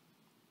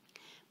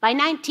 By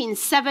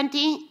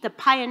 1970, the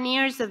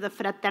pioneers of the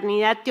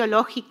Fraternidad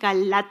Teológica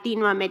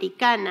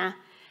Latinoamericana,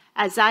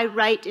 as I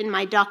write in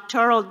my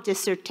doctoral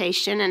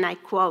dissertation, and I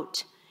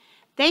quote,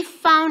 they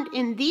found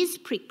in these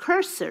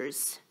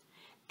precursors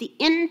the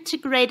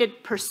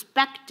integrated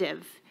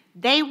perspective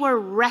they were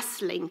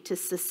wrestling to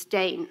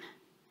sustain,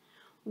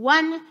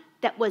 one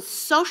that was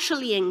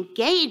socially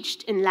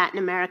engaged in Latin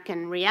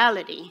American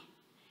reality,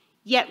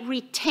 yet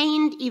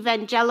retained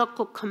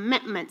evangelical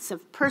commitments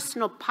of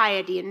personal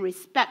piety and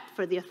respect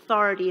for the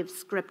authority of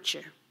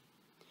Scripture.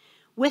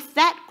 With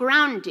that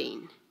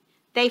grounding,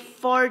 they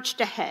forged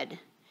ahead,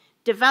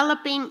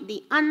 developing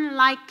the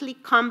unlikely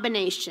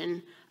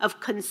combination of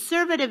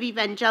conservative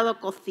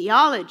evangelical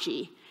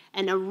theology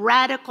and a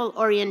radical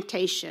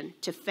orientation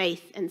to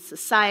faith and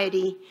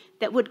society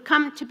that would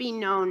come to be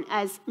known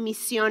as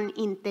Misión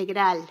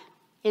Integral,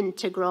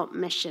 integral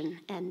mission,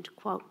 end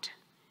quote.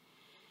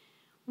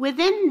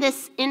 Within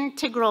this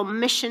integral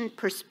mission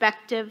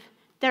perspective,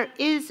 there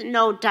is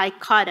no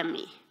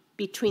dichotomy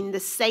between the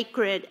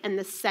sacred and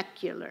the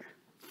secular,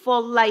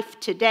 full life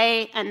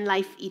today and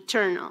life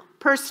eternal,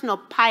 personal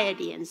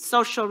piety and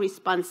social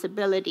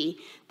responsibility,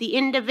 the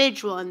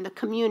individual and the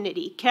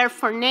community, care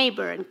for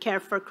neighbor and care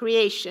for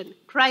creation.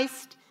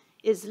 Christ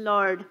is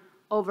Lord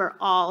over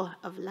all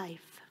of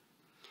life.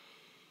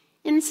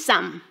 In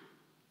sum,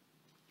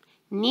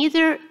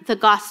 neither the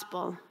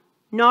gospel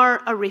nor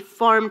a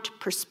reformed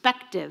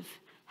perspective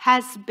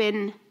has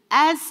been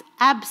as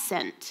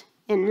absent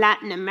in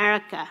Latin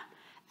America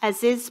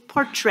as is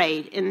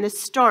portrayed in the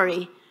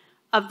story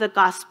of the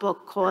Gospel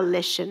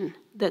Coalition,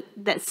 the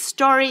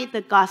story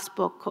the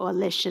Gospel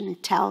Coalition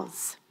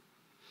tells.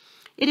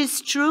 It is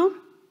true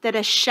that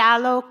a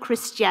shallow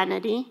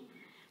Christianity,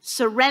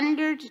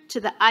 surrendered to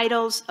the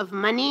idols of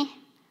money,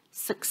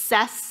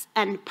 success,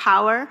 and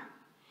power,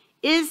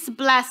 is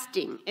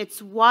blasting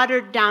its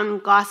watered-down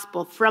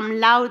gospel from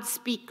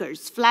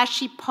loudspeakers,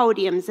 flashy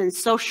podiums, and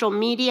social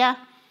media,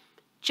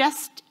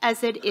 just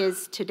as it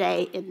is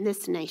today in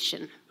this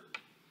nation.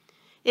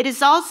 It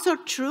is also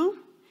true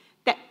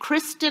that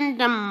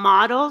Christendom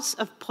models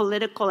of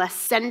political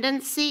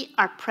ascendancy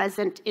are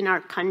present in our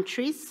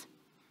countries,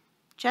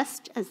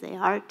 just as they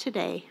are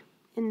today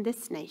in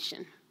this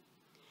nation.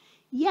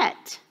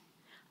 Yet,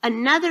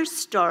 another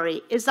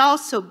story is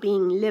also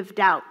being lived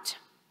out,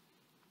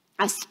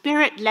 a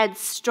spirit-led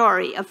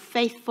story of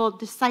faithful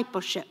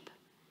discipleship.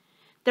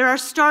 There are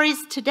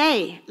stories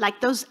today,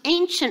 like those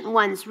ancient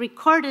ones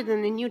recorded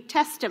in the New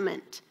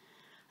Testament,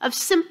 of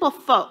simple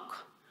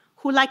folk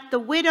who, like the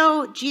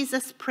widow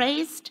Jesus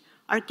praised,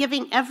 are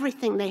giving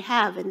everything they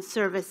have in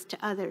service to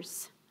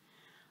others.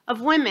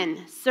 Of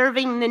women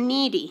serving the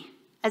needy,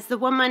 as the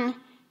woman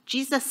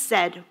Jesus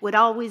said would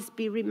always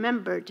be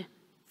remembered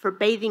for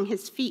bathing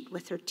his feet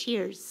with her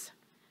tears.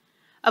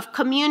 Of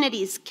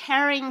communities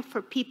caring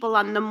for people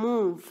on the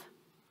move,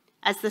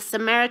 as the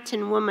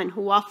Samaritan woman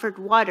who offered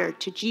water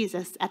to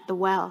Jesus at the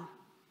well.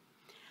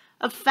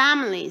 Of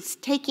families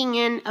taking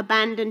in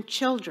abandoned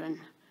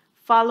children,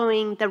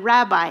 following the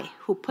rabbi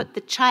who put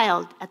the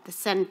child at the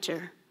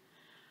center.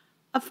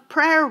 Of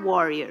prayer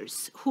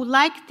warriors who,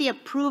 like the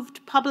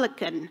approved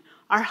publican,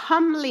 are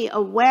humbly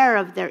aware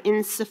of their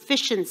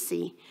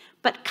insufficiency,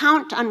 but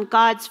count on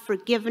God's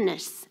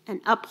forgiveness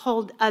and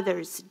uphold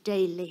others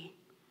daily.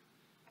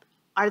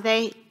 Are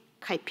they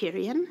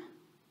Kuyperian?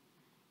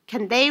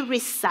 Can they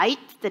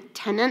recite the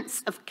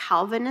tenets of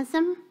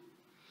Calvinism?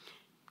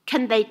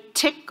 Can they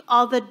tick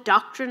all the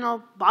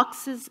doctrinal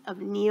boxes of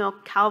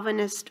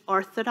neo-Calvinist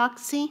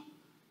orthodoxy?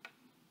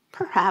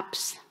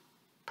 Perhaps,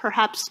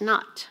 perhaps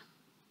not.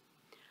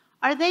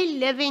 Are they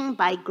living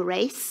by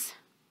grace,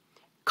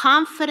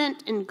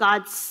 confident in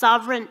God's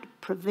sovereign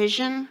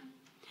provision,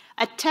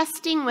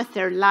 attesting with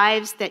their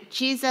lives that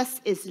Jesus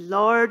is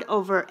Lord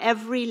over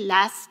every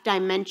last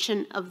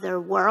dimension of their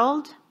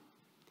world?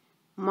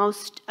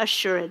 Most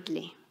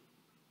assuredly.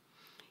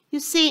 You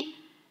see,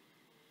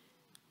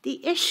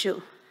 the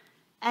issue,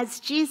 as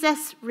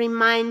Jesus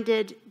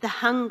reminded the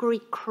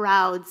hungry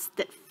crowds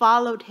that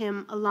followed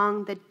him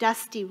along the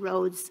dusty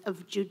roads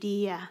of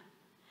Judea,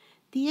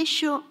 the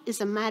issue is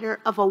a matter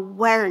of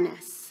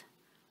awareness,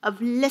 of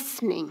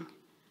listening,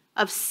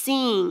 of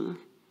seeing,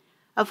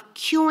 of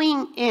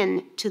cueing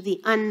in to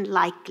the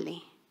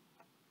unlikely.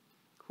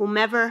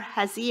 Whomever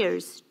has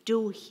ears,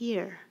 do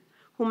hear.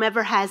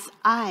 Whomever has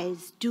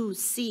eyes, do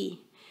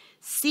see.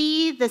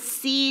 See the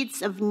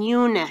seeds of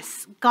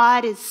newness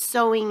God is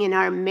sowing in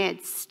our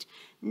midst,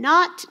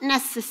 not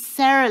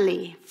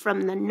necessarily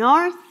from the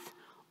north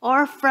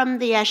or from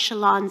the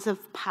echelons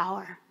of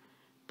power,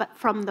 but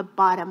from the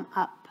bottom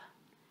up.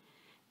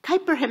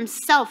 Kuyper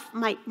himself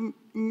might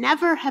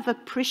never have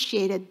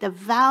appreciated the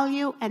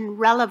value and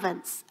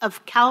relevance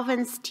of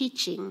Calvin's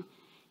teaching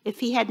if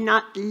he had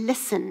not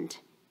listened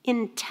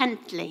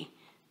intently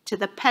to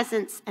the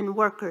peasants and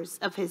workers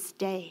of his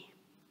day.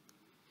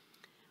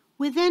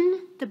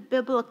 Within the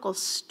biblical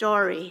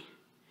story,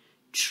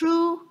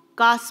 true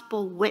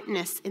gospel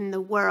witness in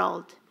the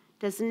world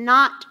does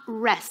not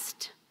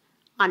rest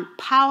on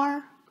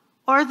power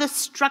or the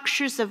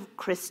structures of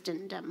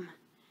Christendom,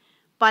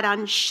 but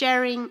on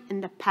sharing in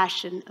the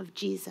passion of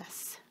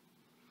Jesus.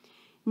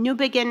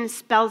 Newbigin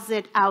spells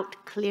it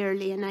out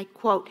clearly, and I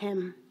quote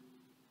him,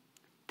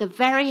 "The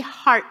very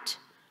heart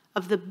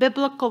of the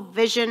biblical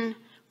vision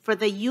for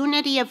the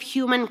unity of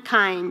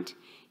humankind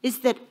is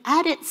that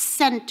at its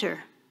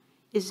center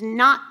is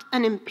not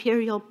an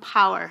imperial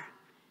power,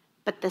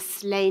 but the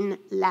slain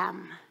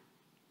lamb,"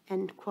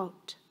 end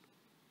quote.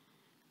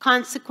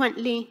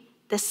 Consequently,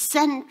 the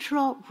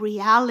central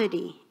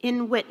reality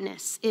in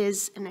witness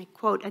is, and I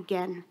quote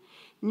again,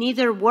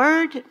 "neither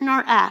word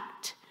nor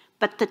act,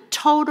 but the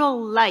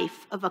total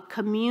life of a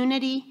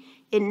community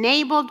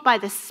enabled by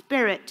the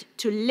Spirit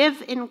to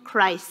live in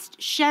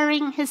Christ,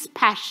 sharing his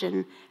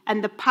passion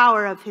and the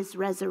power of his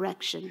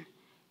resurrection,"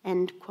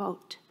 end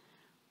quote.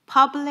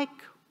 Public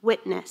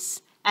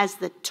witness as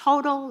the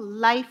total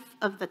life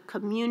of the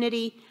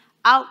community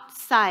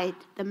outside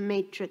the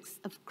matrix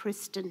of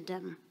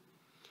Christendom.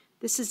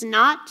 This is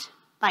not,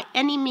 by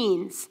any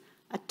means,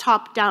 a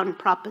top-down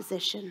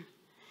proposition.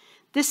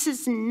 This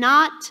is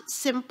not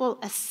simple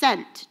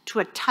assent to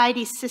a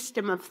tidy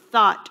system of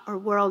thought or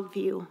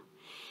worldview.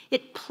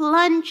 It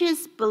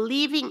plunges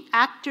believing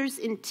actors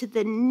into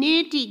the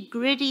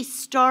nitty-gritty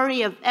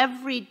story of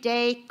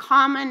everyday,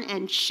 common,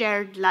 and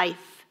shared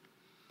life.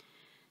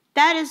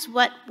 That is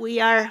what we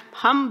are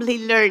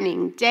humbly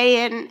learning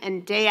day in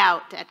and day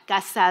out at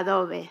Casa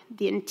Adobe,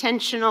 the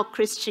intentional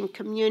Christian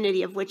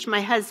community of which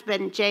my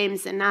husband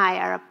James and I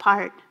are a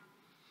part.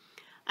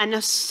 An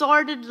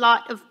assorted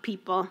lot of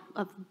people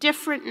of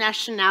different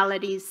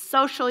nationalities,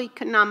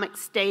 socioeconomic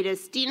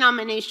status,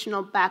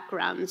 denominational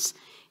backgrounds,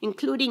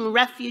 including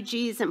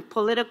refugees and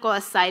political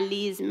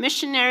asylees,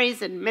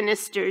 missionaries and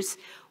ministers.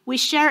 We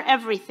share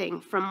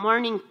everything from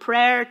morning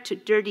prayer to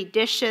dirty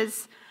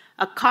dishes,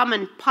 a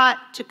common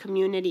pot to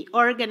community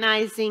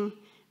organizing,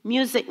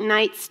 music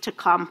nights to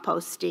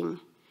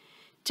composting.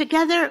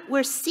 Together,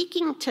 we're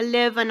seeking to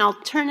live an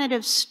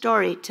alternative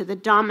story to the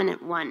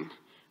dominant one,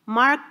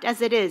 marked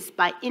as it is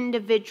by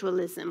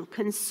individualism,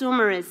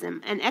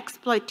 consumerism, and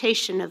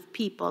exploitation of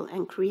people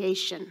and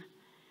creation.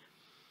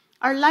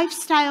 Our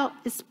lifestyle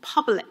is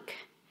public,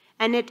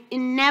 and it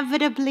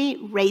inevitably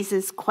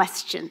raises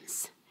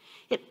questions.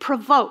 It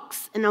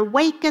provokes and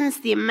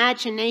awakens the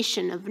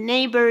imagination of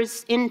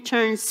neighbors,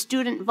 interns,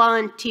 student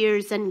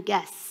volunteers, and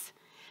guests.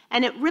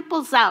 And it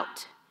ripples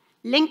out,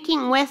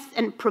 linking with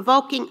and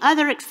provoking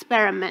other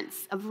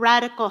experiments of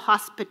radical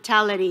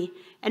hospitality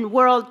and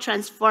world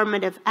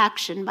transformative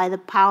action by the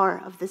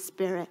power of the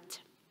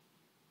Spirit.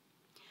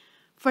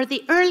 For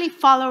the early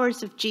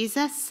followers of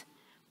Jesus,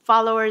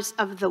 followers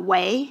of the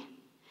way,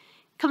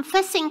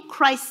 confessing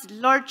Christ's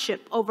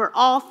lordship over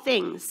all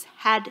things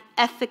had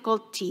ethical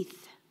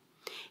teeth.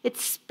 It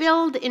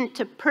spilled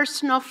into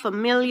personal,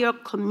 familial,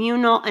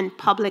 communal, and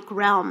public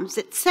realms.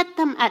 It set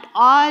them at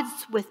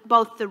odds with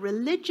both the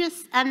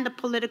religious and the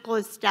political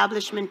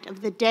establishment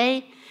of the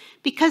day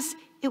because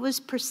it was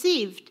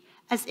perceived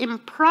as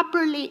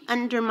improperly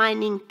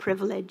undermining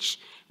privilege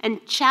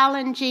and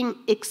challenging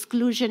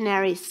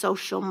exclusionary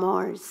social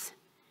mores.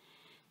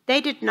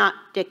 They did not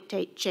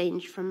dictate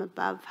change from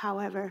above,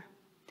 however.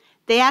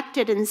 They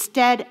acted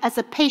instead as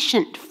a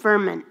patient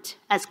ferment,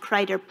 as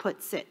Kuyper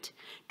puts it,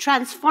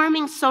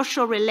 transforming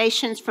social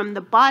relations from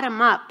the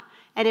bottom up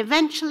and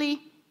eventually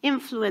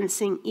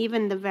influencing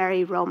even the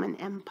very Roman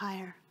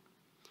Empire.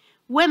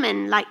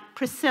 Women like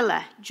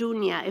Priscilla,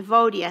 Junia,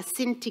 Evodia,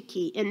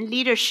 Syntyche in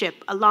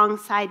leadership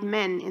alongside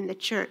men in the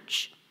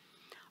church.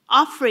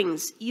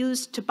 Offerings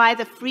used to buy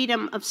the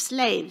freedom of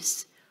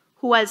slaves,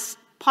 who, as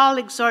Paul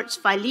exhorts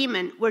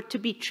Philemon, were to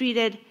be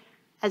treated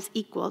as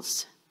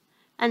equals,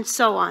 and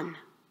so on.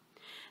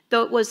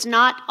 Though it was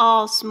not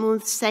all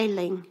smooth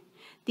sailing,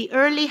 the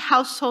early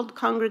household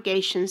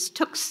congregations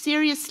took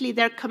seriously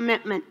their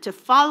commitment to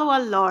follow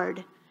a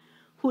Lord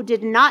who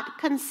did not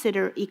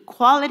consider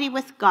equality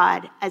with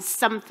God as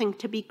something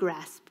to be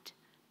grasped,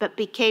 but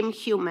became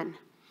human,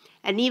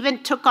 and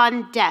even took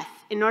on death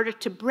in order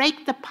to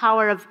break the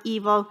power of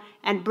evil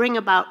and bring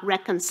about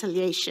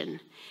reconciliation.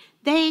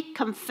 They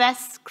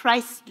confess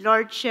Christ's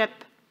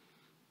lordship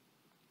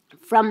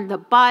from the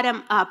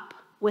bottom up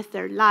with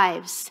their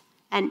lives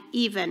and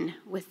even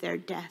with their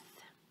death.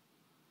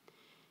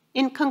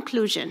 In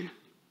conclusion,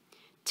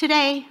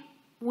 today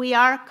we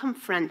are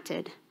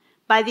confronted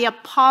by the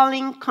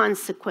appalling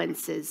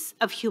consequences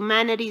of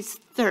humanity's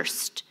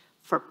thirst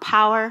for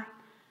power,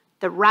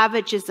 the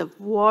ravages of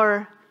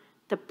war,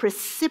 the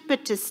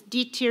precipitous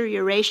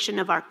deterioration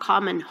of our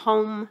common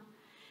home,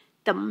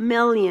 the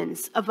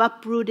millions of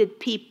uprooted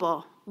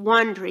people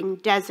wandering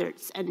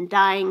deserts and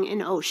dying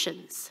in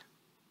oceans.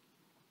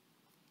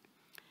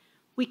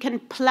 We can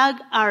plug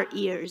our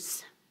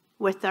ears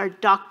with our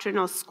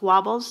doctrinal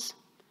squabbles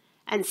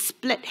and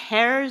split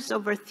hairs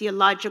over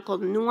theological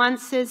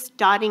nuances,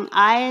 dotting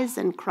I's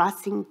and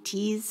crossing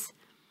T's.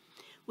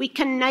 We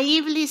can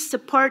naively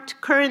support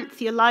current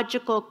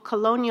theological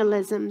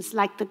colonialisms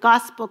like the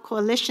Gospel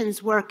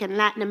Coalition's work in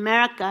Latin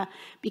America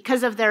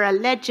because of their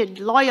alleged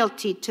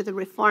loyalty to the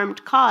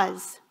Reformed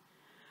cause.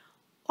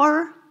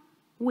 Or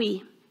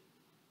we,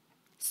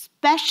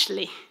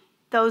 especially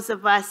those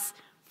of us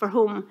for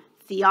whom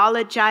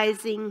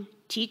theologizing,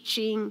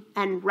 teaching,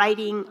 and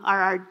writing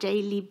are our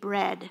daily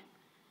bread,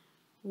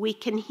 we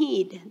can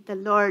heed the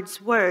Lord's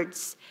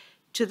words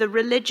to the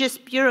religious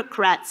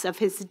bureaucrats of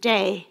his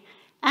day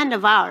and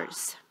of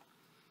ours.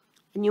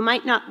 And you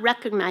might not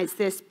recognize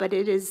this, but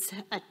it is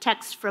a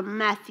text from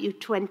Matthew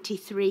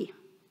 23.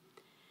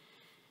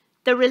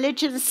 The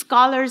religion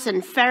scholars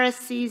and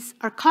Pharisees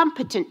are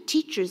competent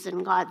teachers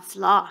in God's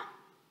law.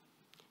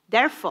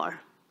 Therefore,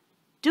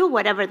 do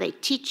whatever they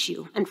teach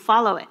you and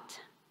follow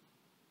it.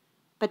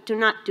 But do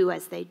not do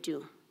as they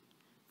do,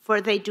 for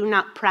they do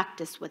not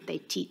practice what they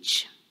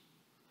teach.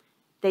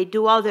 They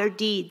do all their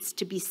deeds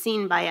to be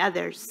seen by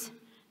others.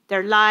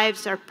 Their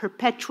lives are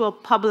perpetual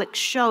public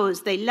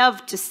shows. They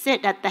love to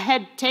sit at the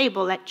head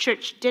table at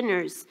church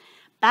dinners,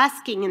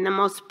 basking in the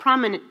most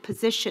prominent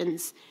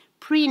positions,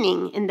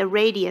 preening in the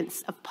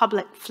radiance of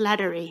public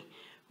flattery,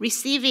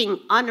 receiving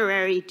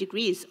honorary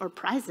degrees or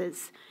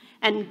prizes,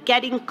 and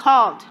getting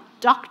called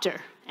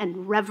doctor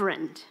and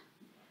reverend.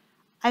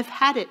 I've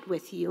had it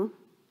with you.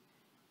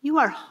 You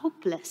are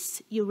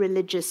hopeless, you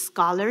religious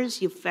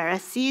scholars, you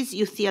Pharisees,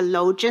 you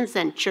theologians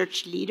and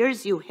church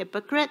leaders, you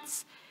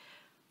hypocrites,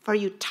 for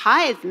you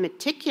tithe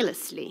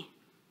meticulously,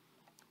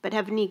 but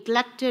have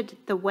neglected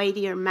the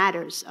weightier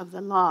matters of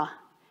the law,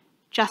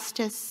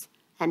 justice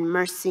and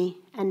mercy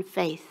and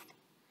faith.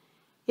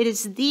 It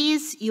is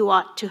these you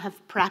ought to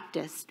have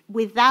practiced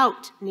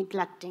without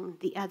neglecting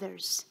the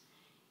others.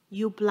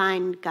 You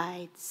blind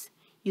guides,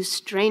 you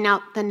strain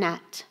out the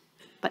gnat,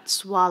 but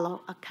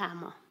swallow a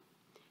camel.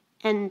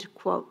 End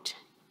quote,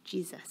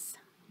 Jesus.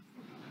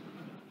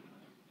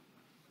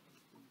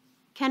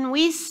 Can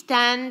we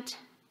stand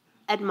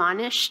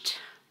admonished,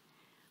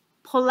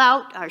 pull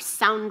out our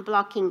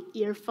sound-blocking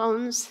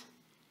earphones,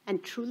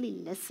 and truly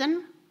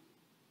listen?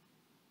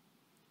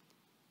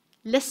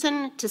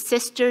 Listen to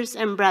sisters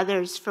and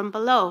brothers from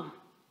below,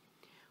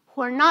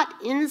 who are not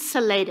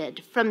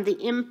insulated from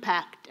the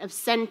impact of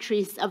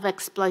centuries of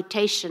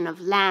exploitation of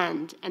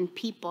land and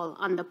people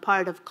on the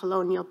part of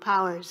colonial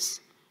powers.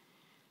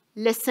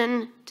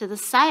 Listen to the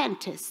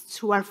scientists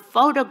who are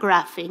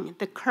photographing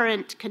the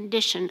current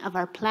condition of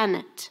our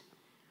planet.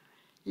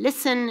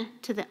 Listen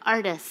to the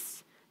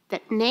artists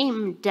that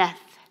name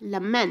death,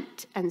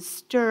 lament, and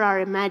stir our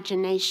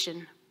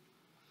imagination.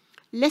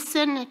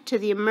 Listen to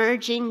the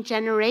emerging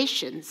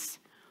generations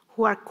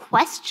who are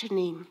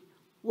questioning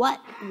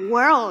what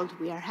world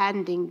we are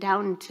handing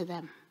down to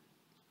them.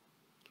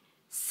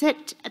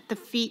 Sit at the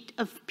feet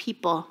of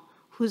people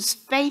whose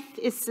faith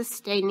is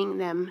sustaining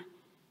them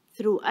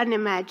through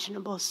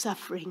unimaginable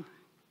suffering.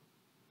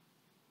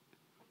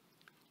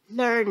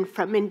 Learn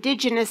from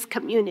indigenous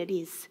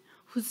communities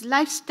whose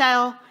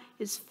lifestyle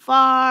is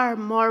far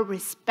more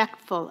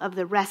respectful of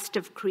the rest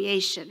of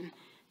creation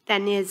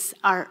than is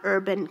our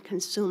urban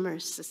consumer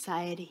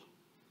society.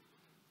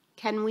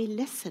 Can we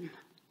listen?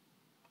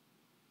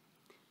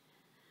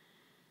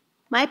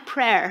 My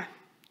prayer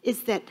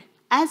is that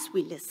as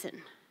we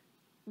listen,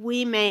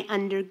 we may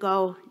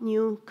undergo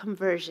new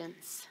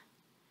conversions,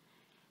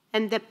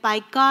 and that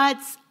by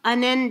God's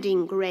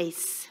unending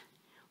grace,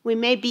 we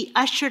may be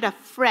ushered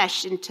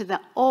afresh into the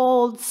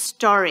old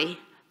story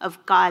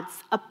of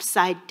God's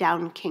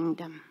upside-down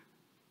kingdom.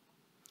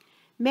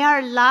 May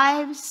our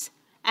lives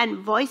and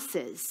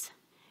voices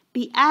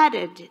be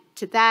added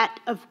to that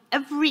of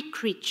every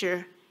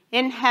creature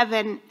in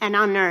heaven and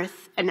on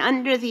earth and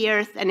under the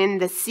earth and in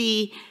the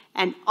sea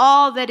and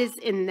all that is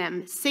in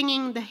them,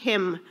 singing the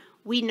hymn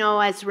we know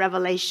as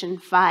Revelation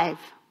 5.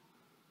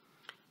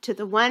 To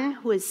the one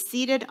who is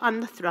seated on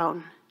the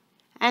throne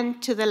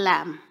and to the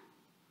Lamb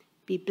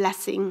be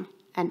blessing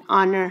and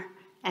honor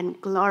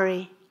and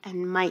glory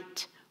and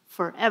might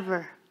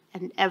forever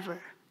and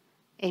ever.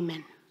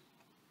 Amen.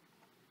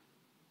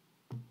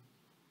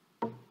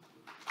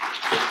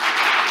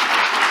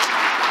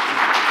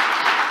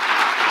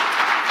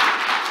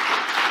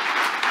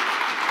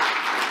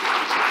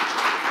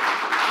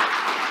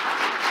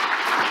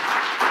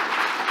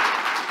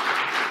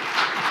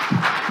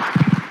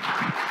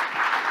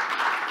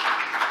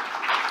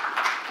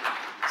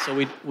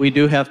 So we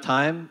do have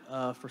time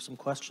for some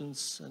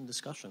questions and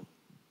discussion.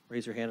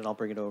 Raise your hand and I'll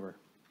bring it over.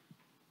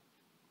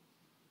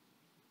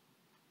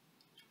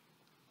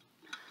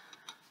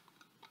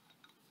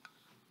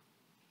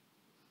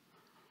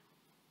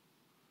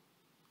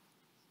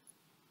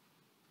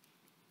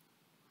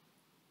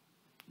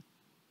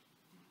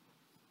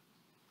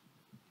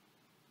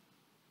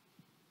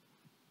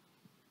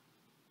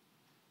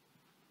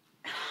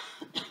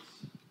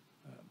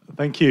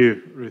 Thank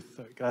you, Ruth.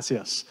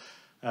 Gracias.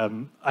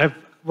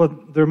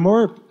 There are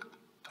more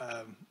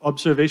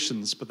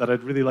observations, but that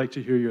I'd really like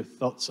to hear your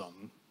thoughts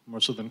on, more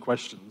so than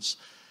questions.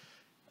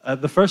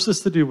 The first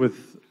is to do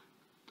with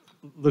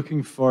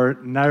looking for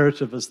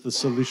narrative as the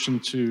solution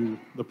to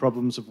the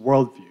problems of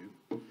worldview.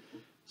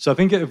 So I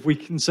think if we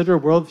consider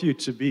worldview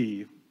to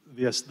be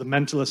the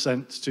mental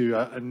assent to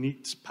a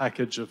neat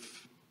package of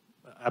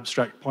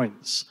abstract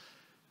points,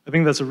 I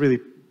think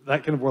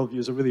that kind of worldview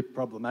is a really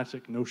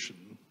problematic notion.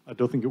 I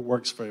don't think it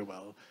works very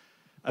well.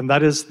 And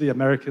that is the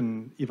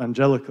American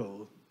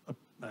evangelical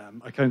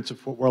account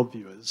of what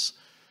worldview is.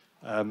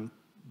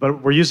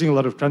 But we're using a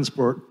lot of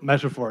transport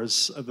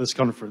metaphors at this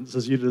conference,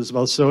 as you did as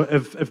well. So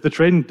if the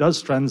train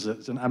does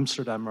transit in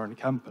Amsterdam or in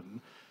Kampen,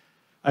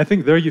 I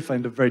think there you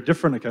find a very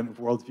different account of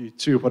worldview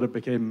to what it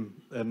became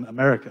in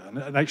America.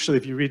 And actually,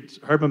 if you read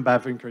Herman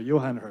Bavinck or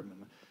Johann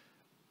Herman,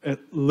 it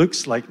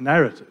looks like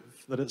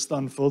narrative, that it's the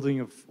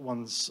unfolding of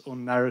one's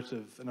own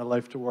narrative in a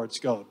life towards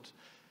God.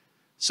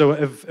 So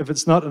if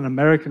it's not an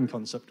American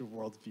concept of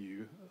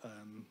worldview,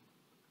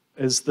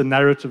 is the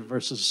narrative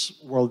versus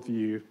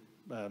worldview,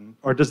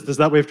 or does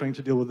that way of trying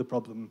to deal with the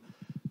problem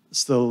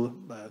still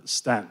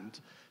stand?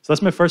 So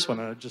that's my first one,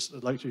 and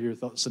I'd like to hear your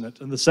thoughts on it.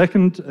 And the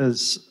second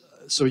is,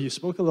 so you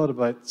spoke a lot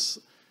about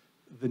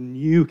the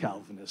new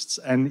Calvinists,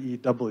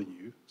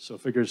 N-E-W, so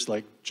figures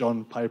like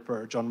John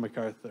Piper, John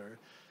MacArthur.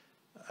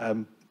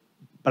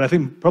 But I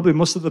think probably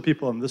most of the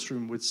people in this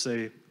room would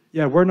say,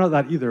 yeah, we're not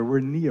that either.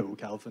 We're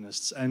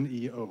neo-Calvinists,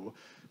 N-E-O.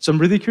 So I'm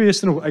really curious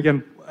to know,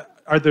 again,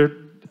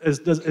 is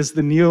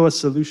the neo a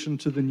solution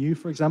to the new,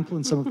 for example,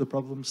 in some of the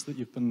problems that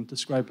you've been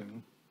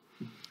describing?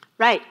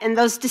 Right, and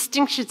those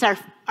distinctions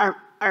are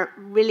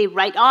really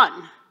right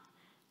on.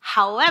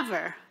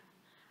 However,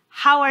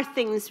 how are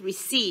things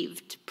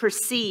received,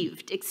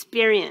 perceived,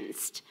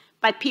 experienced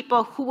by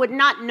people who would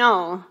not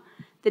know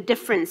the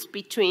difference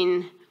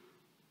between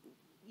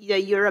the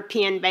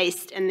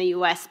European-based and the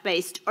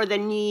US-based, or the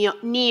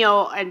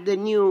neo and the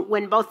new,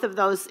 when both of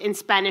those in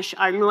Spanish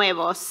are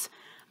nuevos,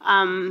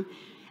 and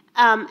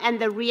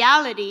the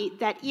reality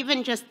that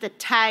even just the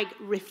tag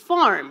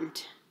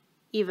reformed,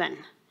 even,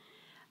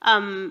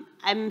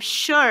 I'm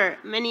sure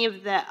many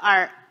of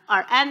our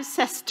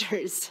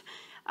ancestors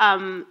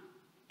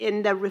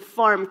in the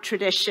Reformed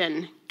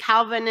tradition,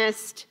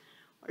 Calvinist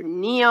or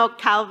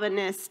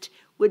neo-Calvinist,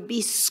 would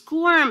be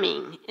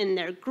squirming in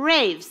their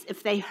graves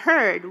if they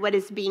heard what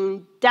is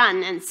being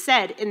done and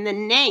said in the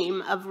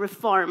name of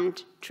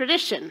Reformed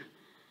tradition.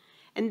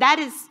 And that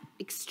is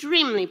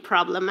extremely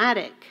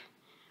problematic.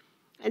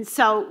 And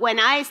so when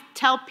I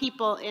tell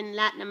people in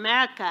Latin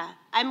America,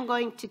 I'm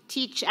going to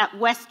teach at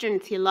Western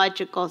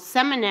Theological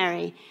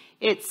Seminary,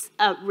 it's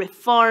a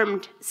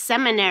Reformed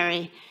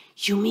seminary,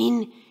 you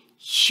mean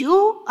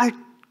you are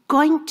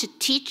going to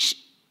teach,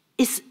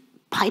 is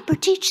Kuyper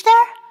teach there?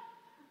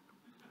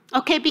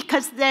 Okay,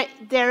 because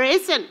there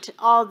isn't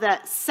all the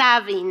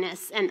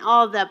savviness and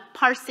all the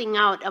parsing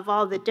out of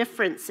all the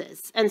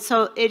differences. And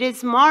so it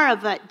is more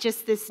of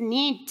just this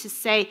need to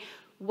say,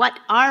 what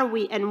are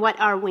we and what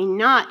are we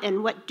not,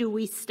 and what do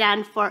we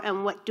stand for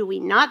and what do we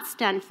not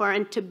stand for,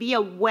 and to be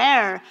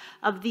aware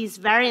of these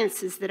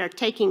variances that are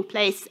taking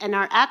place and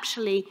are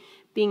actually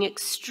being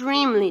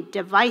extremely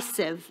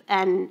divisive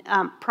and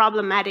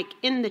problematic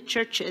in the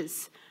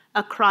churches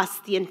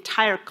across the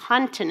entire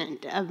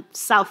continent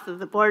south of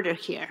the border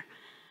here.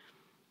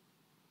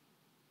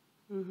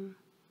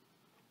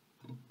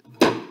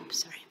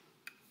 Sorry.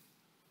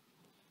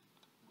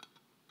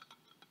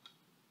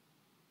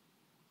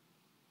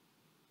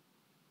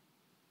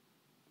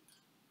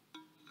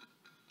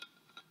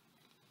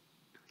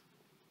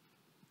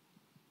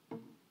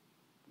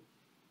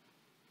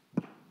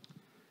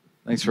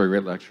 Thanks for a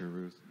great lecture,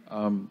 Ruth.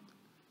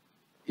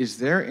 Is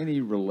there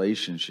any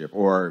relationship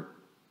or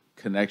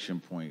connection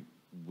point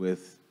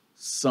with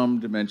some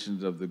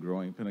dimensions of the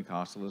growing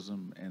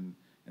Pentecostalism and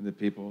the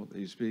people that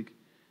you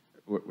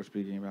we're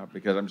speaking about?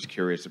 Because I'm just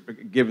curious,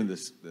 given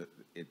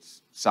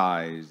its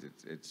size,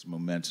 its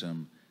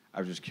momentum, I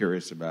was just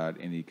curious about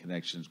any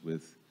connections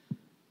with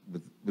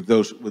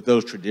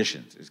those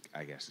traditions,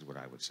 I guess is what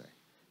I would say.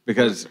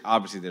 Because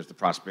obviously there's the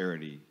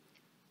prosperity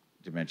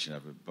dimension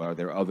of it, but are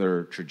there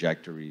other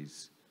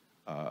trajectories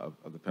of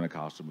the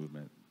Pentecostal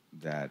movement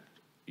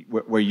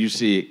where you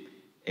see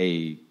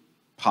a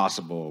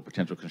possible,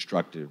 potential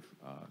constructive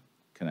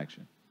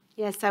connection?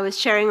 Yes, I was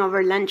sharing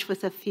over lunch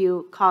with a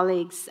few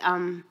colleagues.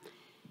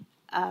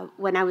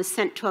 When I was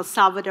sent to El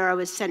Salvador, I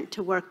was sent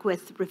to work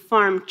with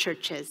Reformed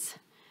churches.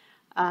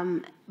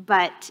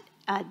 But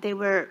they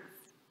were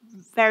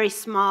very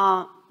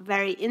small,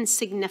 very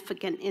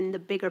insignificant in the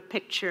bigger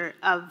picture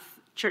of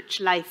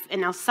church life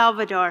in El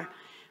Salvador.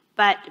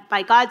 But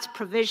by God's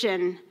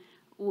provision,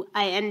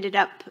 I ended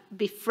up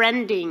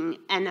befriending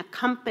and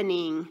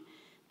accompanying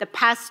the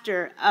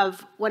pastor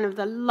of one of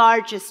the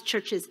largest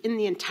churches in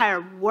the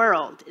entire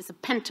world. Is a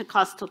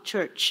Pentecostal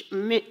church,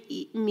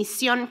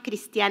 Misión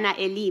Cristiana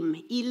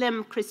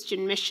Elim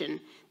Christian Mission.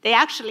 They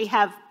actually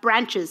have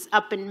branches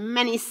up in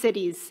many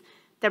cities.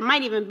 There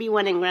might even be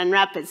one in Grand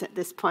Rapids at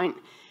this point.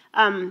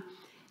 And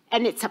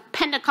it's a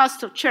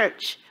Pentecostal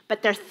church,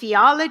 but their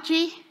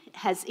theology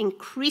has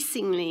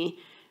increasingly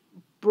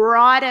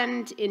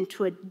broadened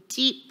into a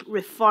deep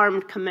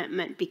Reformed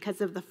commitment because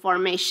of the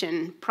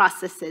formation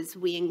processes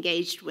we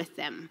engaged with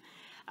them.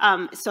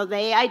 So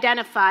they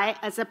identify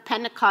as a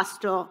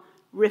Pentecostal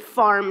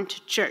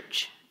Reformed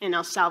church in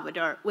El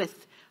Salvador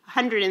with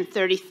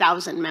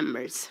 130,000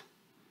 members,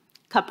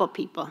 a couple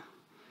people.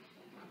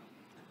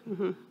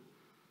 Mm-hmm.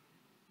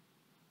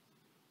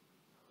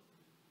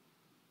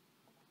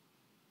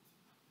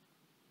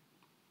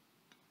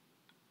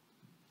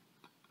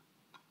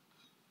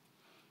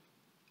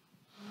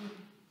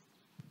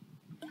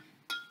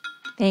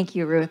 Thank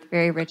you, Ruth.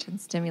 Very rich and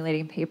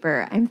stimulating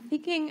paper. I'm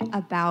thinking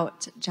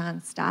about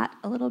John Stott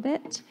a little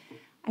bit.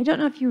 I don't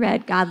know if you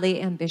read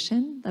Godly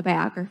Ambition, the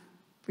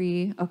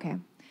biography. Okay.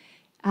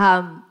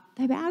 The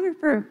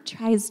biographer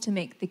tries to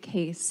make the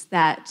case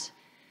that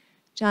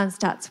John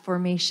Stott's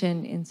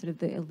formation in sort of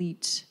the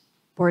elite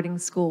boarding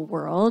school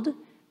world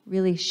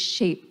really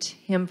shaped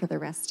him for the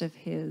rest of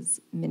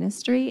his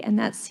ministry, and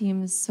that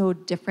seems so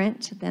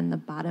different than the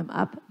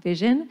bottom-up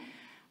vision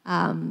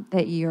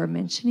that you're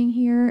mentioning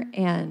here.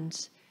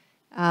 And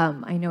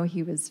I know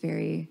he was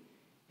very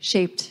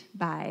shaped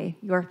by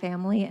your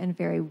family and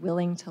very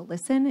willing to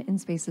listen in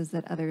spaces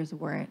that others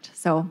weren't.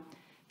 So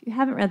if you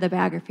haven't read the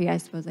biography, I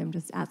suppose I'm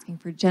just asking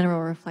for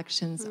general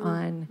reflections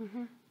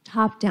on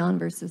top down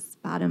versus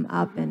bottom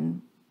up,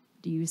 and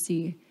do you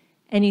see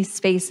any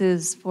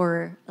spaces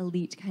for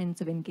elite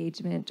kinds of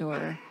engagement,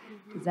 or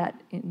does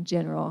that in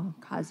general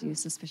cause you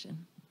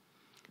suspicion?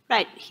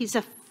 Right, he's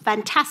a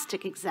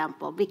fantastic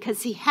example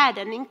because he had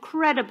an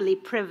incredibly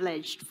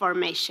privileged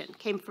formation,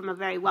 came from a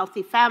very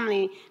wealthy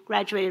family,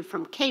 graduated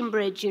from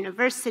Cambridge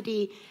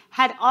University,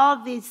 had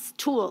all these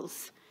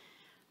tools,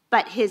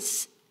 but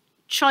his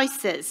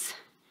choices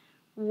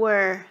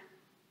were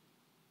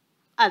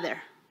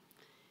other.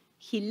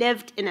 He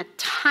lived in a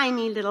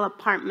tiny little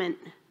apartment,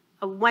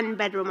 a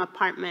one-bedroom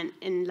apartment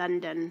in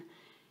London,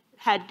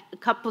 had a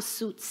couple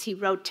suits he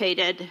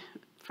rotated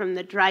from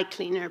the dry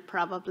cleaner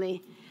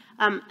probably,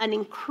 an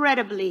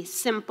incredibly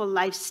simple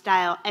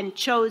lifestyle, and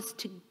chose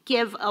to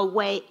give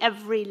away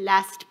every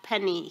last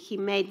penny he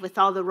made with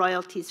all the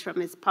royalties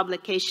from his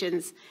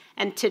publications.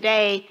 And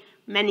today,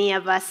 many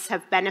of us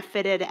have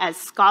benefited as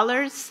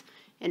scholars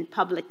in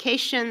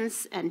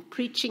publications and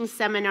preaching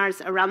seminars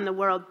around the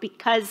world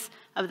because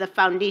of the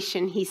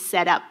foundation he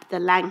set up, the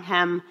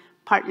Langham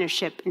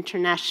Partnership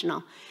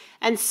International.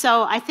 And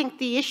so I think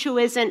the issue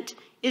isn't,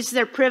 is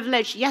there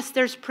privilege? Yes,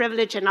 there's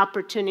privilege and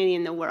opportunity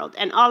in the world,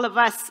 and all of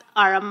us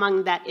are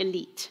among that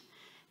elite.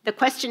 The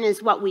question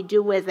is what we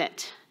do with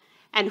it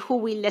and who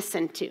we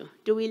listen to.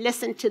 Do we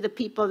listen to the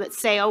people that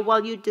say, oh,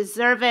 well, you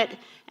deserve it,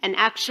 and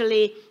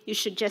actually you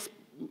should just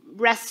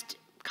rest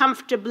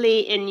comfortably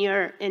in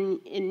your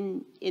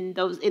in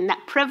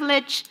that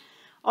privilege,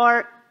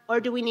 or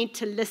do we need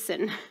to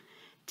listen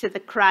to the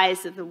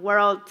cries of the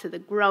world, to the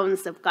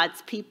groans of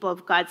God's people,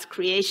 of God's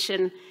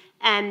creation,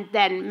 and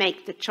then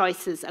make the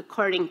choices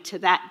according to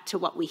that, to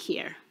what we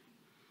hear?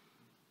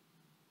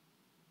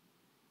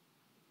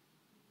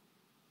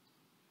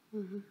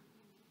 Mm-hmm.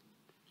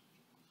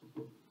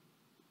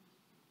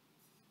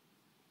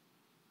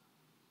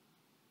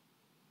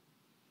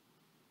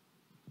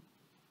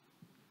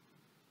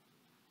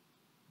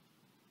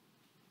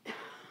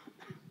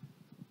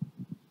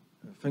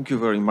 Thank you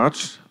very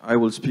much. I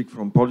will speak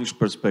from Polish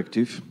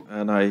perspective,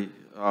 and I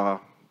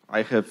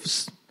have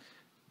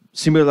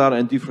similar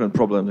and different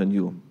problem than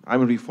you.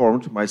 I'm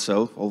Reformed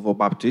myself, although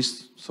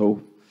Baptist,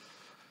 so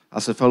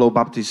as a fellow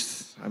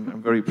Baptist,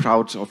 I'm very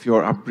proud of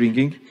your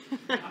upbringing.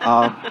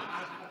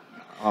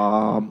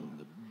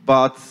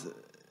 But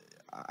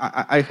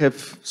I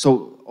have,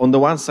 so on the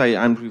one side,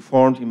 I'm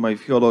Reformed in my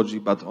theology,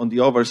 but on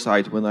the other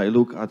side, when I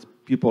look at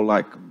people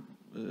like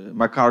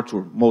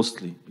MacArthur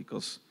mostly,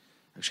 because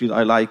actually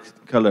I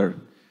like Keller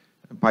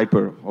and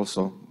Kuyper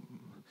also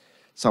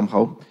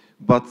somehow,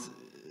 but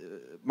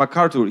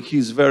MacArthur,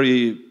 he's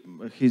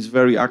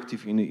very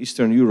active in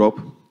Eastern Europe,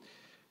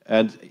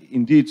 and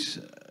indeed,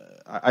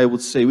 I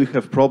would say we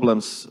have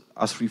problems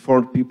as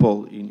Reformed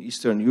people in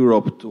Eastern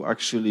Europe to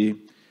actually,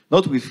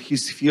 not with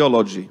his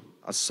theology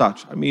as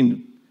such, I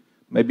mean,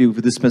 maybe with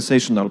the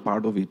dispensational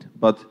part of it,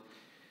 but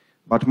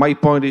my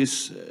point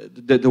is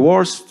that the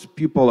worst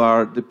people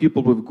are the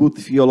people with good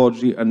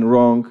theology and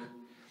wrong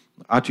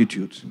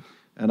attitude.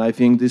 And I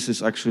think this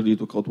is actually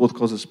what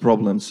causes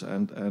problems,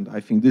 and I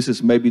think this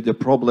is maybe the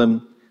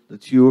problem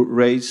that you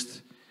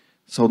raised.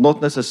 So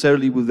not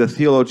necessarily with the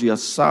theology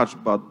as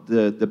such, but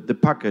the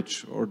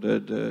package or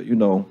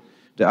the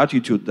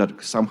attitude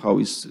that somehow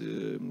is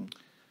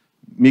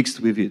mixed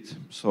with it.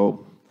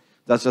 So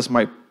that's just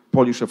my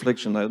Polish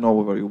reflection. I don't know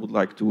whether you would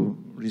like to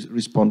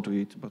respond to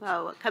it. But.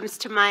 Well, what comes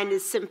to mind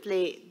is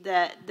simply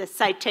the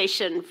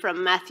citation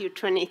from Matthew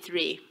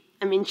 23.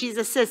 I mean,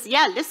 Jesus says,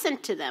 yeah, listen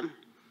to them.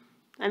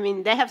 I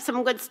mean, they have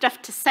some good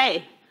stuff to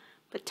say,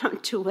 but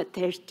don't do what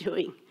they're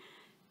doing.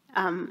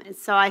 And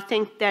so I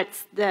think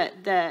that's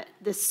the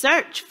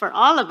search for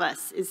all of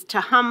us is to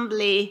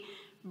humbly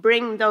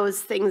bring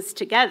those things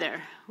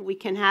together. We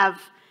can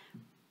have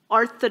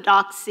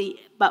orthodoxy,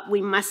 but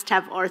we must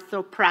have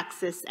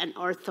orthopraxis and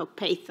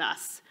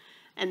orthopathos.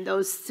 And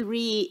those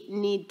three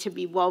need to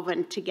be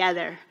woven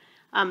together,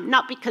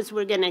 not because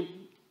we're going to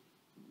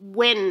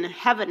win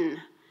heaven,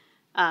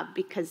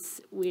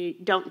 because we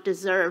don't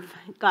deserve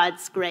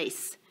God's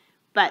grace,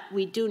 but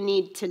we do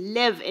need to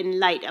live in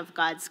light of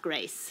God's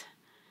grace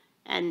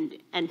and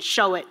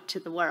show it to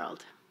the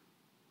world.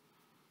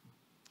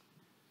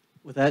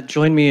 With that,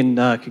 join me in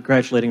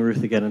congratulating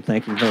Ruth again, and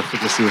thanking her for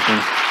this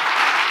evening.